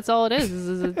 Yeah, that's all it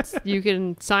is. You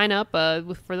can sign up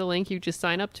for the link. You just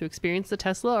sign up to experience the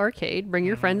Tesla arcade. Bring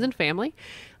your friends and family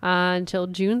until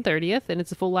June 30th, and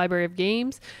it's a full library of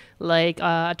games like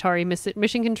Atari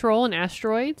Mission Control and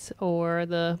Asteroids, or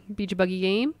the Beach Buggy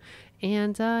game,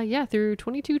 and through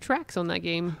 22 tracks on that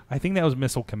game. I think that was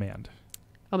Missile Command.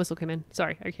 Oh, Missile Command.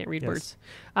 Sorry, I can't read Yes. words.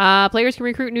 Players can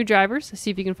recruit new drivers,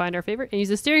 see if you can find our favorite, and use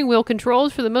the steering wheel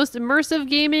controls for the most immersive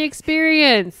gaming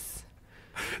experience.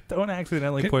 Don't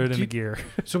accidentally put it into gear.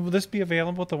 So will this be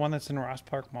available at the one that's in Ross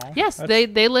Park Mall? Yes, they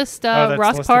list that's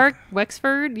Ross listed? Park,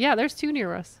 Wexford. Yeah, there's 2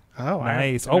 near us. Oh,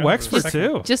 Nice. Oh, Wexford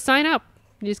too. Just sign up.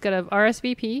 You just got to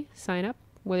RSVP, sign up,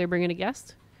 whether you're bringing a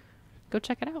guest. Go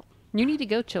check it out. You need to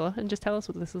go, Chilla, and just tell us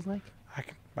what this is like.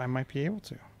 I might be able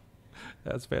to.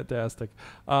 That's fantastic.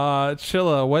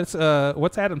 Chilla,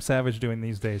 what's Adam Savage doing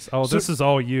these days? Oh, this is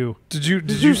all you. Did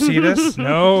you see this?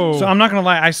 No. So I'm not gonna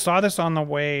lie. I saw this on the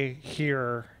way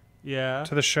here Yeah.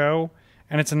 to the show,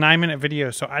 and it's a 9-minute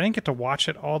video, so I didn't get to watch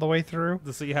it all the way through.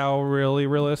 To see how really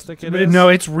realistic it But is? no,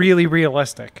 it's really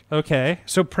realistic. Okay.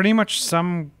 So pretty much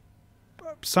somebody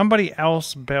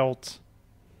else built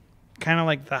kind of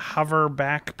like the hover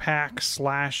backpack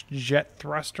 / jet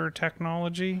thruster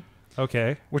technology,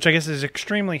 Okay. which I guess is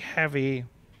extremely heavy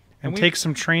and we- takes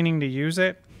some training to use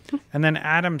it. And then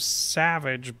Adam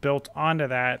Savage built onto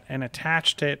that and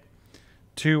attached it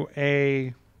to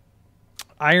a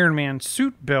IronMan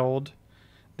suit build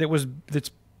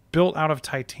that's built out of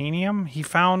titanium. He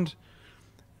found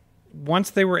once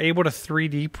they were able to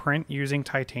 3D print using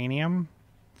titanium,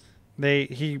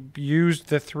 he used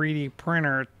the 3D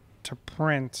printer to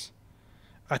print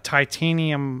a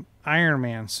titanium Iron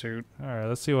Man suit. All right,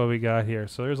 let's see what we got here.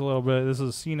 So there's a little bit. This is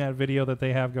a CNET video that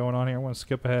they have going on here. I want to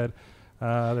skip ahead.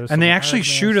 And they actually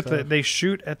shoot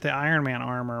at the Iron Man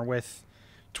armor with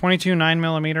 22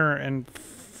 9mm and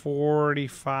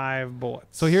 45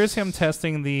 bullets. So here's him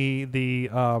testing the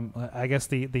I guess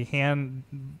the hand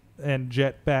and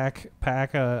jet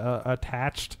backpack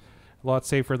attached. A lot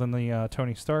safer than the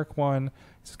Tony Stark one.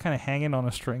 It's just kind of hanging on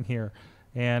a string here.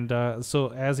 And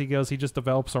so as he goes, he just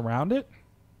develops around it,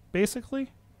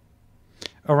 basically.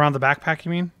 Around the backpack,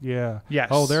 you mean? Yeah. Yes.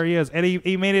 Oh, there he is. And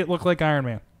he made it look like Iron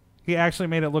Man. He actually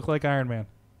made it look like Iron Man.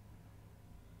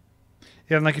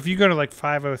 Yeah, and like if you go to like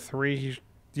 503,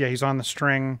 he's on the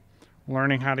string,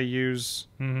 learning how to use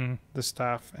the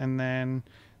stuff, and then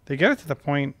they get it to the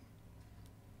point,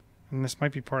 and this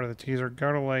might be part of the teaser.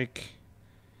 Go to like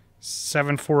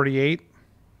 748.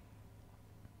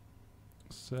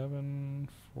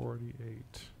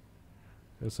 748.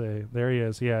 There he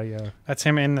is. Yeah. That's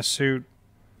him in the suit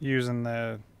using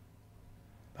the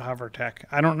hover tech.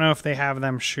 I don't know if they have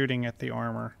them shooting at the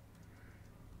armor.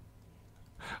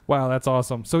 Wow, that's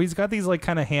awesome. So he's got these like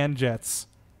kind of hand jets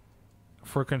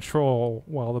for control,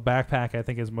 while the backpack I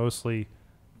think is mostly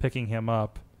picking him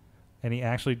up, and he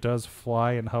actually does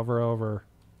fly and hover over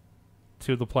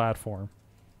to the platform.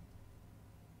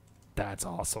 That's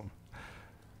awesome.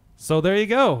 So there you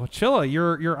go, Chilla.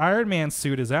 Your Iron Man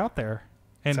suit is out there,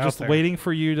 and It's just out there. waiting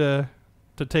for you to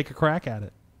take a crack at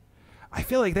it. I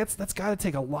feel like that's got to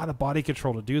take a lot of body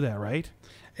control to do that, right?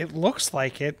 It looks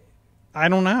like it. I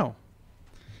don't know.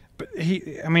 But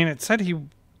it said he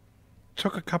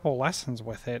took a couple lessons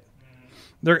with it.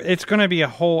 It's going to be a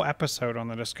whole episode on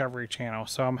the Discovery Channel,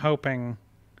 so I'm hoping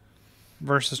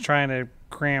versus trying to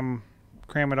cram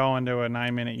it all into a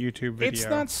 9-minute YouTube video. It's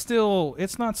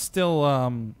not still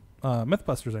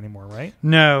Mythbusters anymore, right?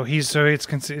 No, it's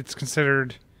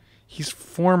considered he's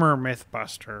former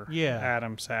Mythbuster. Yeah.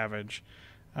 Adam Savage.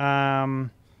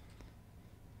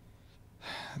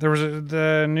 There was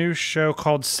the new show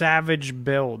called Savage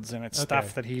Builds, and it's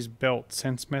stuff that he's built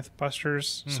since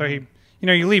Mythbusters. So you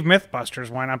leave Mythbusters,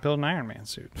 why not build an Iron Man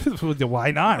suit?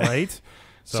 Why not, right?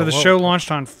 So the show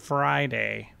launched on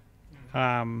Friday. So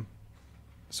I'm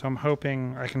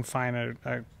hoping I can find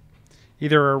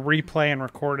either a replay and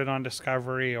record it on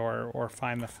Discovery, or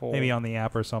find the full, maybe on the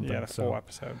app or something. the full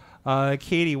episode.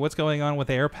 Katie, what's going on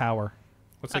with Air Power?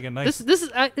 What's like a nice? This is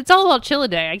it's all about Chilla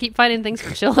Day. I keep finding things for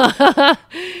Chilla.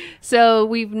 So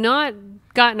we've not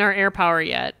gotten our air power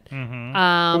yet.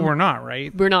 Well, we're not,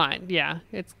 right? We're not. Yeah,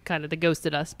 it's kind of they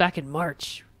ghosted us back in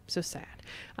March. So sad.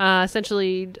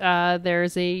 Essentially,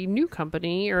 there's a new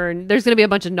company, or there's going to be a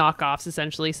bunch of knockoffs,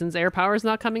 essentially, since AirPower is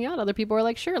not coming out. Other people are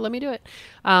like, sure, let me do it.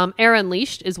 Air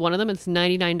Unleashed is one of them. It's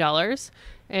 $99.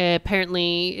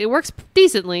 Apparently, it works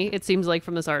decently, it seems like,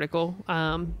 from this article.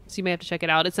 So you may have to check it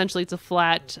out. Essentially, it's a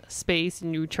flat space,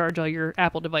 and you charge all your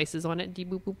Apple devices on it.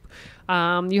 Boop,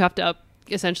 boop. You have to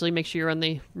essentially make sure you're on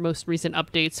the most recent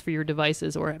updates for your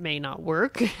devices, or it may not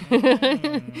work.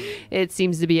 It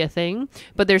seems to be a thing.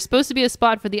 But there's supposed to be a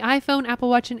spot for the iPhone, Apple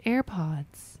Watch, and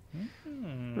AirPods.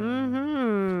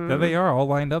 There they are, all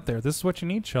lined up there. This is what you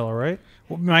need, Chilla, right?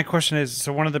 Well, my question is,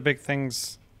 so one of the big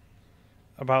things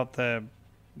about the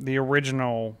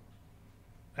original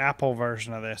Apple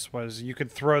version of this was you could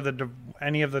throw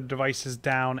any of the devices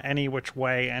down any which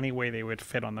way, any way they would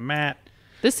fit on the mat.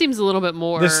 This seems a little bit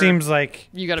more... This seems like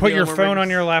you gotta put your phone on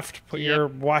your left, put Yep. your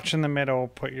watch in the middle,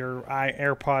 put your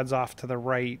AirPods off to the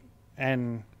right,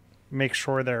 and make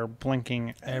sure they're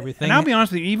blinking. Everything. And I'll be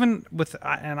honest with you, even with...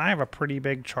 And I have a pretty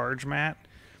big charge mat,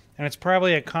 and it's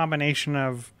probably a combination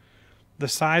of the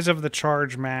size of the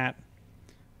charge mat,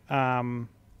 the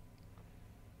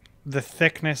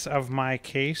thickness of my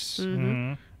case.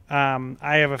 I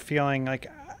have a feeling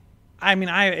like... I mean,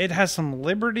 it has some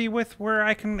liberty with where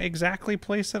I can exactly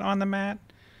place it on the mat,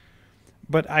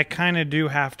 but I kind of do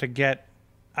have to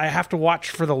I have to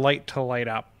watch for the light to light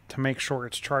up to make sure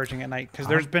it's charging at night, because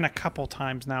there's been a couple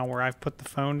times now where I've put the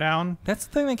phone down. That's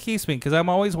the thing that keeps me, because I'm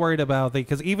always worried about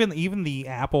because even the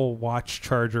Apple Watch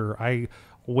charger, I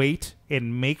wait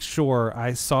and make sure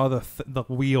I saw the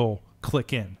wheel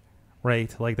click in,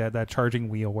 right? Like that charging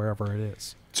wheel wherever it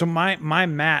is. So my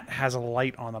mat has a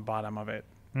light on the bottom of it.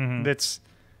 That's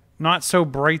not so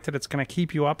bright that it's going to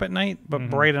keep you up at night, but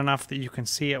bright enough that you can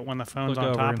see it when the phone's Look on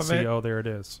over top and of see, it. oh, there it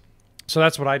is. So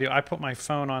that's what I do. I put my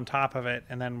phone on top of it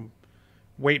and then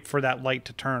wait for that light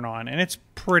to turn on, and it's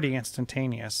pretty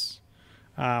instantaneous.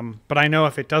 But I know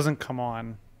if it doesn't come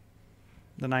on,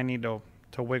 then I need to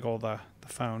wiggle the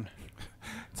phone.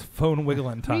 It's phone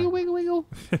wiggling time. Wiggle, wiggle, wiggle.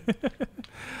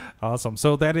 Awesome.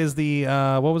 So that is the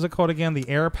what was it called again? The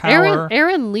AirPower. Air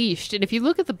Unleashed. And if you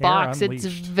look at the box, it's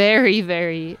very,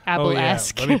 very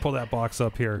Apple-esque. Oh, yeah. Let me pull that box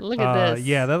up here. Look at this.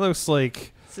 Yeah, that looks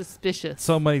like suspicious.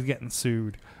 somebody's getting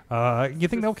sued. You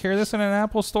think they'll carry this in an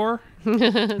Apple store?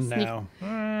 No.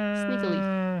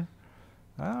 Sneakily.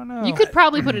 I don't know. You could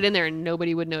probably put it in there and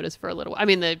nobody would notice for a little while. I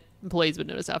mean, the employees would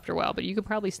notice after a while, but you could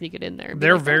probably sneak it in there.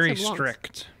 They're very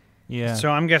strict. Yeah. So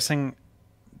I'm guessing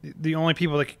the only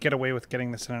people that could get away with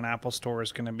getting this in an Apple store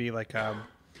is going to be like a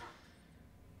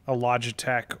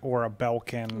Logitech or a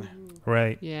Belkin,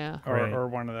 right. Yeah. or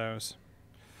one of those.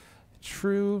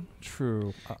 True.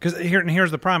 Because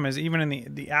here's the problem: is even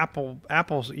in the Apple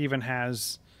even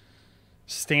has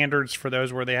standards for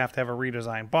those where they have to have a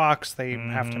redesigned box. They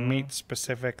have to meet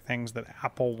specific things that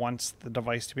Apple wants the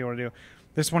device to be able to do.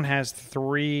 This one has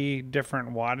 3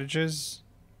 different wattages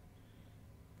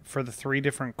for the 3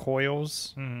 different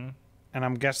coils, and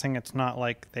I'm guessing it's not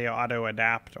like they auto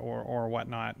adapt or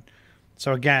whatnot.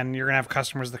 So again, you're gonna have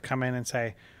customers that come in and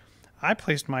say, "I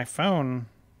placed my phone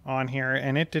on here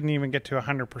and it didn't even get to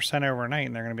 100% overnight,"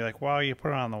 and they're gonna be like, "Well, you put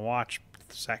it on the watch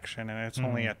section and it's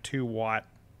only a 2-watt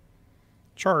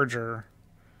charger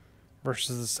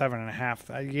versus the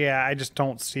 7.5." Yeah, I just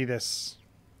don't see this.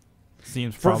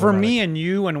 Seems for me and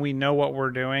you, and we know what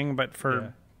we're doing, but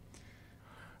for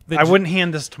I wouldn't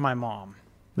hand this to my mom.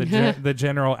 The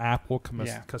general Apple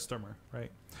customer,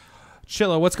 right?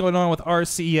 Chilla, what's going on with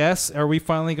RCS? Are we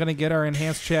finally going to get our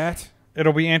enhanced chat?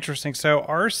 It'll be interesting. So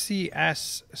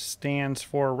RCS stands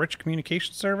for Rich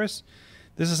Communication Service.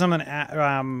 This is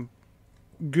something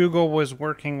Google was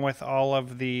working with all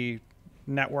of the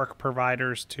network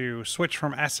providers to switch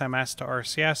from SMS to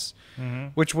RCS,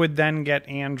 which would then get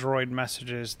Android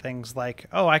messages, things like,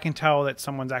 "Oh, I can tell that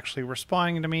someone's actually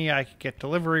responding to me. I could get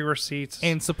delivery receipts."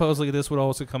 And supposedly this would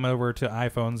also come over to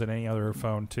iPhones and any other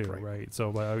phone too, right?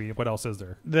 So what else is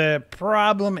there? The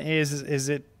problem is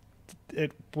it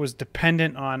was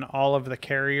dependent on all of the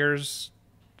carriers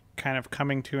kind of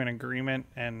coming to an agreement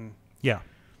and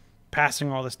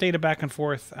passing all this data back and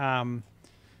forth.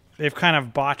 They've kind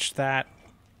of botched that.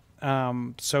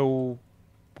 So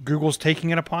Google's taking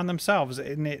it upon themselves,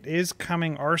 and it is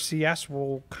coming. RCS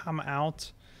will come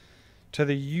out to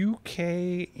the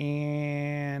UK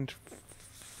and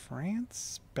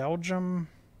France, Belgium.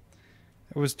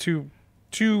 It was two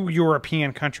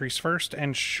European countries first,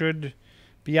 and should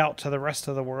be out to the rest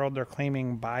of the world. They're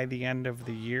claiming by the end of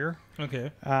the year.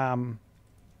 Okay.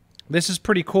 This is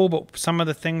pretty cool, but some of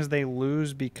the things they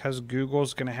lose because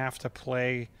Google's going to have to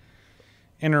play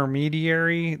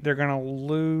intermediary, they're going to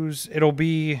lose. It'll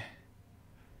be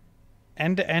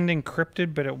end-to-end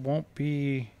encrypted, but it won't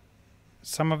be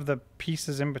some of the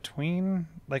pieces in between,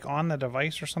 like on the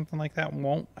device or something like that,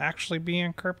 won't actually be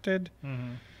encrypted.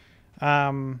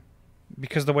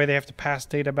 Because the way they have to pass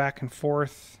data back and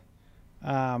forth.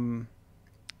 The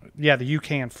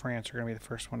UK and France are going to be the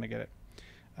first one to get it.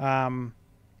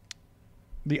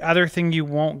 The other thing you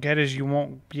won't get is you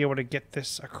won't be able to get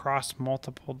this across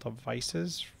multiple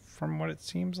devices, from what it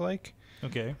seems like.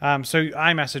 Okay. So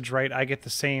iMessage, right? I get the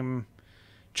same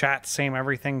chat, same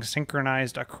everything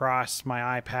synchronized across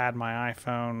my iPad, my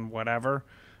iPhone, whatever,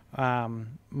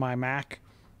 my Mac.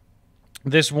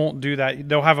 This won't do that.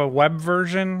 They'll have a web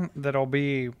version that'll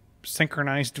be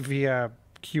synchronized via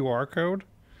QR code,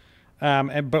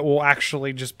 but will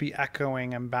actually just be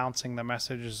echoing and bouncing the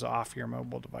messages off your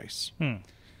mobile device.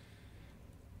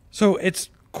 So it's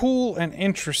cool and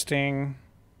interesting.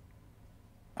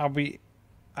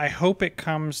 I hope it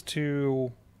comes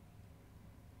to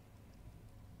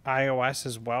iOS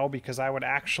as well, because I would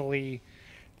actually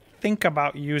think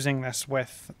about using this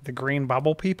with the green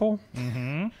bubble people.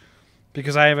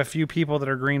 Because I have a few people that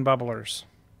are green bubblers.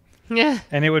 Yeah.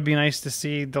 And it would be nice to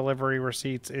see delivery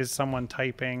receipts. Is someone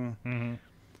typing?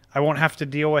 I won't have to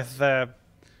deal with the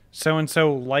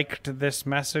so-and-so liked this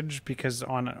message, because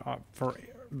on for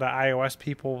the iOS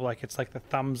people, like it's like the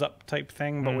thumbs up type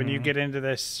thing. But when you get into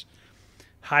this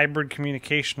hybrid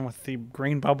communication with the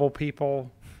green bubble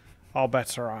people, all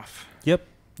bets are off. Yep.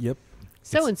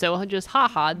 So-and-so just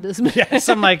ha-ha'd this. Yeah,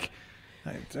 so I'm like,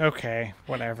 okay,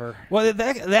 whatever. Well,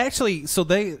 that actually,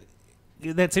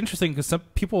 that's interesting, because some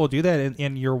people will do that,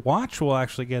 and your watch will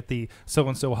actually get the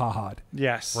so-and-so ha-ha'd.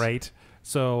 Yes. Right?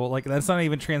 So, like, that's not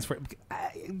even transferred.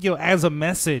 As a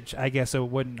message, I guess it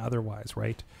wouldn't otherwise,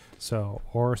 right? So,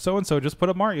 or so-and-so just put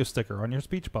a Mario sticker on your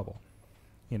speech bubble.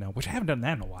 Which I haven't done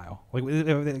that in a while. Like,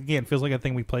 again, feels like a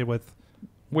thing we played with.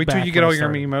 Wait till you get all your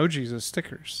emojis as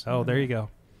stickers. Oh, there you go.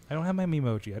 I don't have my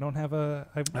Memoji. I don't have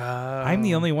I'm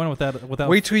the only one without.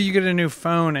 Wait till you get a new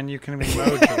phone and you can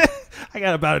emoji. I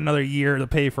got about another year to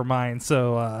pay for mine.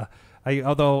 So,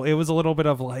 although it was a little bit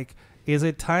of like, is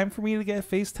it time for me to get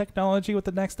face technology with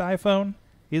the next iPhone?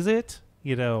 Is it?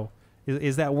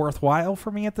 Is that worthwhile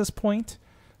for me at this point?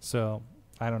 So,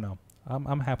 I don't know.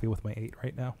 I'm happy with my 8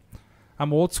 right now.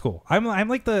 I'm old school. I'm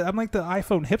like the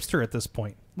iPhone hipster at this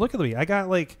point. Look at me. I got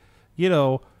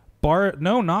no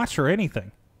notch or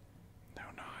anything.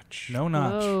 No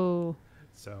notch. Whoa.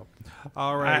 So,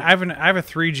 all right. I have a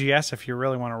 3GS if you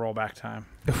really want to roll back time.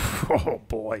 Oh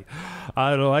boy, I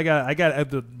don't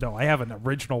know. I have an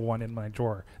original one in my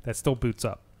drawer that still boots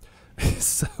up.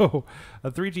 So,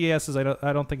 3GSs,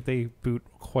 I don't think they boot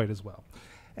quite as well.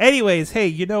 Anyways, hey,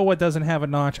 you know what doesn't have a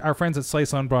notch? Our friends at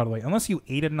Slice on Broadway. Unless you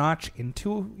ate a notch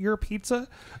into your pizza.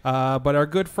 But our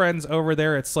good friends over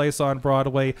there at Slice on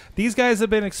Broadway, these guys have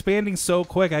been expanding so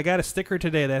quick. I got a sticker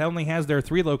today that only has their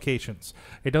 3 locations.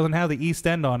 It doesn't have the East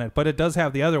End on it, but it does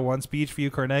have the other ones,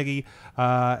 Beachview, Carnegie,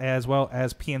 as well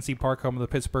as PNC Park, home of the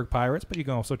Pittsburgh Pirates. But you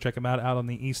can also check them out on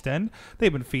the East End.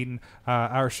 They've been feeding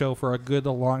our show for a good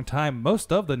long time.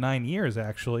 Most of the 9 years,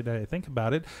 actually, that I think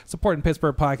about it. Supporting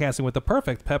Pittsburgh podcasting with the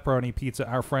perfect pepperoni pizza,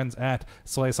 our friends at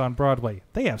Slice on Broadway.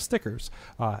 They have stickers,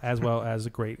 as well as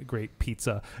great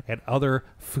pizza and other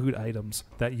food items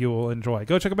that you will enjoy.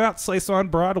 Go check them out,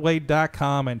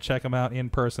 sliceonbroadway.com, and check them out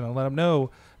in person and let them know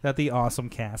that the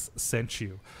AwesomeCast sent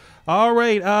you. All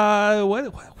right,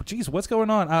 what's going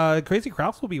on? Crazy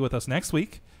Krause will be with us next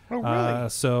week. Oh, really?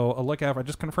 So look out. I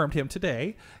just confirmed him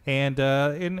today, and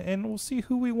we'll see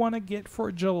who we want to get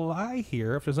for July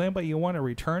here. If there's anybody you want to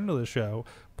return to the show,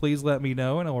 please let me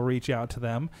know, and I'll reach out to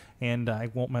them, and I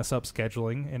won't mess up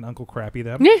scheduling and Uncle Crappy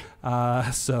them.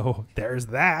 So there's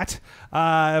that.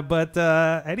 But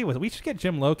anyways, we should get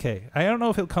Jim Loke. I don't know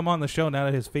if he'll come on the show now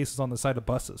that his face is on the side of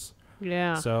buses.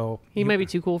 Yeah. So he might be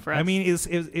too cool for us. I mean,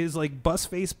 is like bus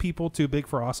face people too big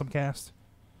for AwesomeCast?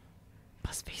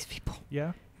 Bus face people.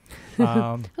 Yeah.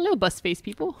 Hello, bus face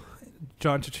people.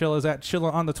 John Chilla is at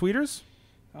Chilla on the tweeters.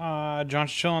 John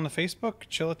Chilla on the Facebook,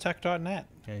 chillatech.net.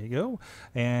 There you go.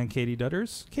 And Katie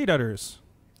Dutters. K-Dutters.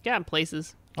 Yeah, in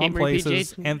places. On Gamer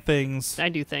places BJ. and things. I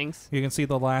do things. You can see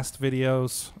the last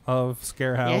videos of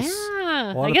Scarehouse.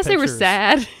 Yeah. I guess they were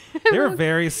sad. They were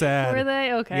very sad. Were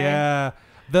they? Okay. Yeah.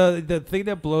 The thing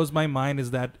that blows my mind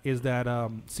is that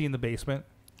scene in the basement.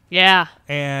 Yeah.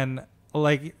 And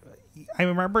like, I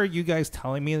remember you guys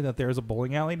telling me that there's a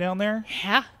bowling alley down there.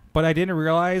 Yeah. But I didn't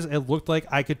realize it looked like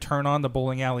I could turn on the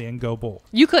bowling alley and go bowl.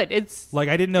 You could. It's like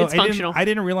I didn't know. It's functional. I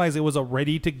didn't realize it was a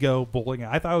ready to go bowling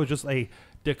alley. I thought it was just a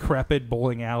decrepit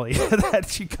bowling alley that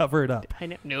she covered up. I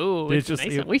know. No, It's it's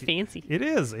just nice. We fancy. It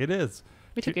is.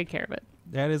 We took good care of it.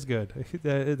 That is good.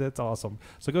 That's awesome.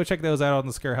 So go check those out on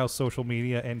the Scare House social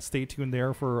media and stay tuned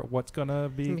there for what's going to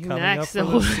be coming up for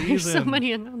the season. There's so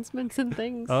many announcements and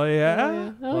things. Oh,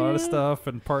 yeah? A lot of stuff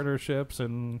and partnerships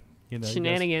and,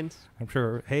 shenanigans. I'm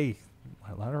sure, hey,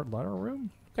 a lot of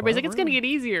room. Everybody's like, it's going to get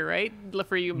easier, right?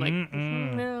 For you, I'm like,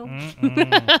 no.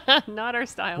 Not our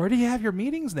style. Where do you have your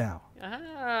meetings now?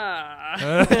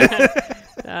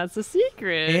 That's a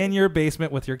secret. In your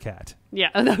basement with your cat. Yeah,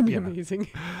 that would be amazing.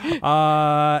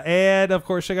 And, of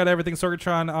course, check out everything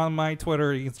Sorgatron on my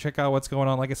Twitter. You can check out what's going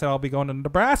on. Like I said, I'll be going to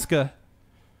Nebraska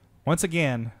once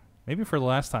again, maybe for the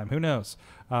last time. Who knows?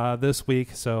 This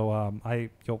week. So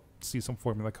you'll see some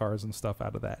Formula cars and stuff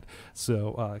out of that.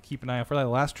 So keep an eye out for that.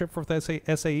 Last trip for the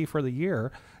SAE for the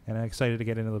year. And I'm excited to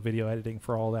get into the video editing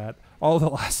for all the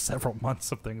last several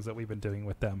months of things that we've been doing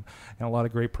with them. And a lot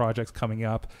of great projects coming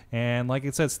up. And like I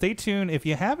said, stay tuned. If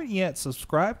you haven't yet,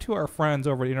 subscribe to our friends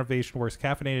over at Innovation Works,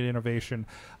 Caffeinated Innovation.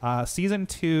 Season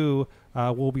 2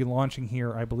 will be launching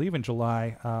here, I believe, in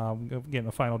July. Getting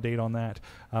a final date on that.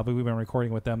 But we've been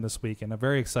recording with them this week. And I'm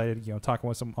very excited, talking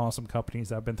with some awesome companies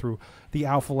that have been through the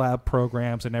Alpha Lab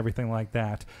programs and everything like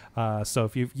that.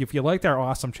 So if you liked our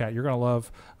awesome chat, you're going to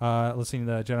love listening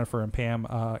to Jennifer and Pam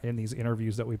in these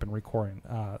interviews that we've been recording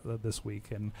this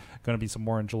week, and going to be some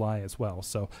more in July as well.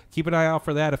 So keep an eye out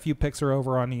for that. A few pics are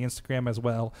over on the Instagram as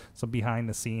well, some behind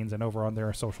the scenes, and over on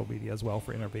their social media as well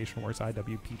for Innovation Works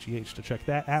IWPGH to check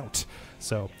that out.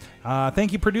 So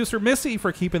thank you, producer Missy,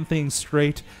 for keeping things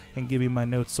straight and giving my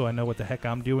notes so I know what the heck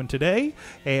I'm doing today.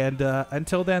 And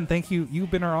until then, thank you.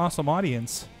 You've been our awesome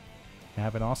audience.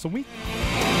 Have an awesome week.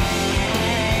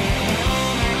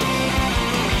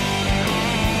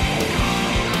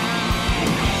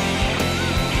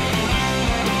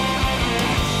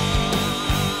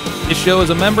 This show is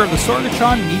a member of the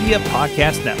Sorgatron Media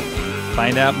Podcast Network.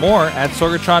 Find out more at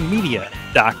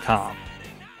sorgatronmedia.com.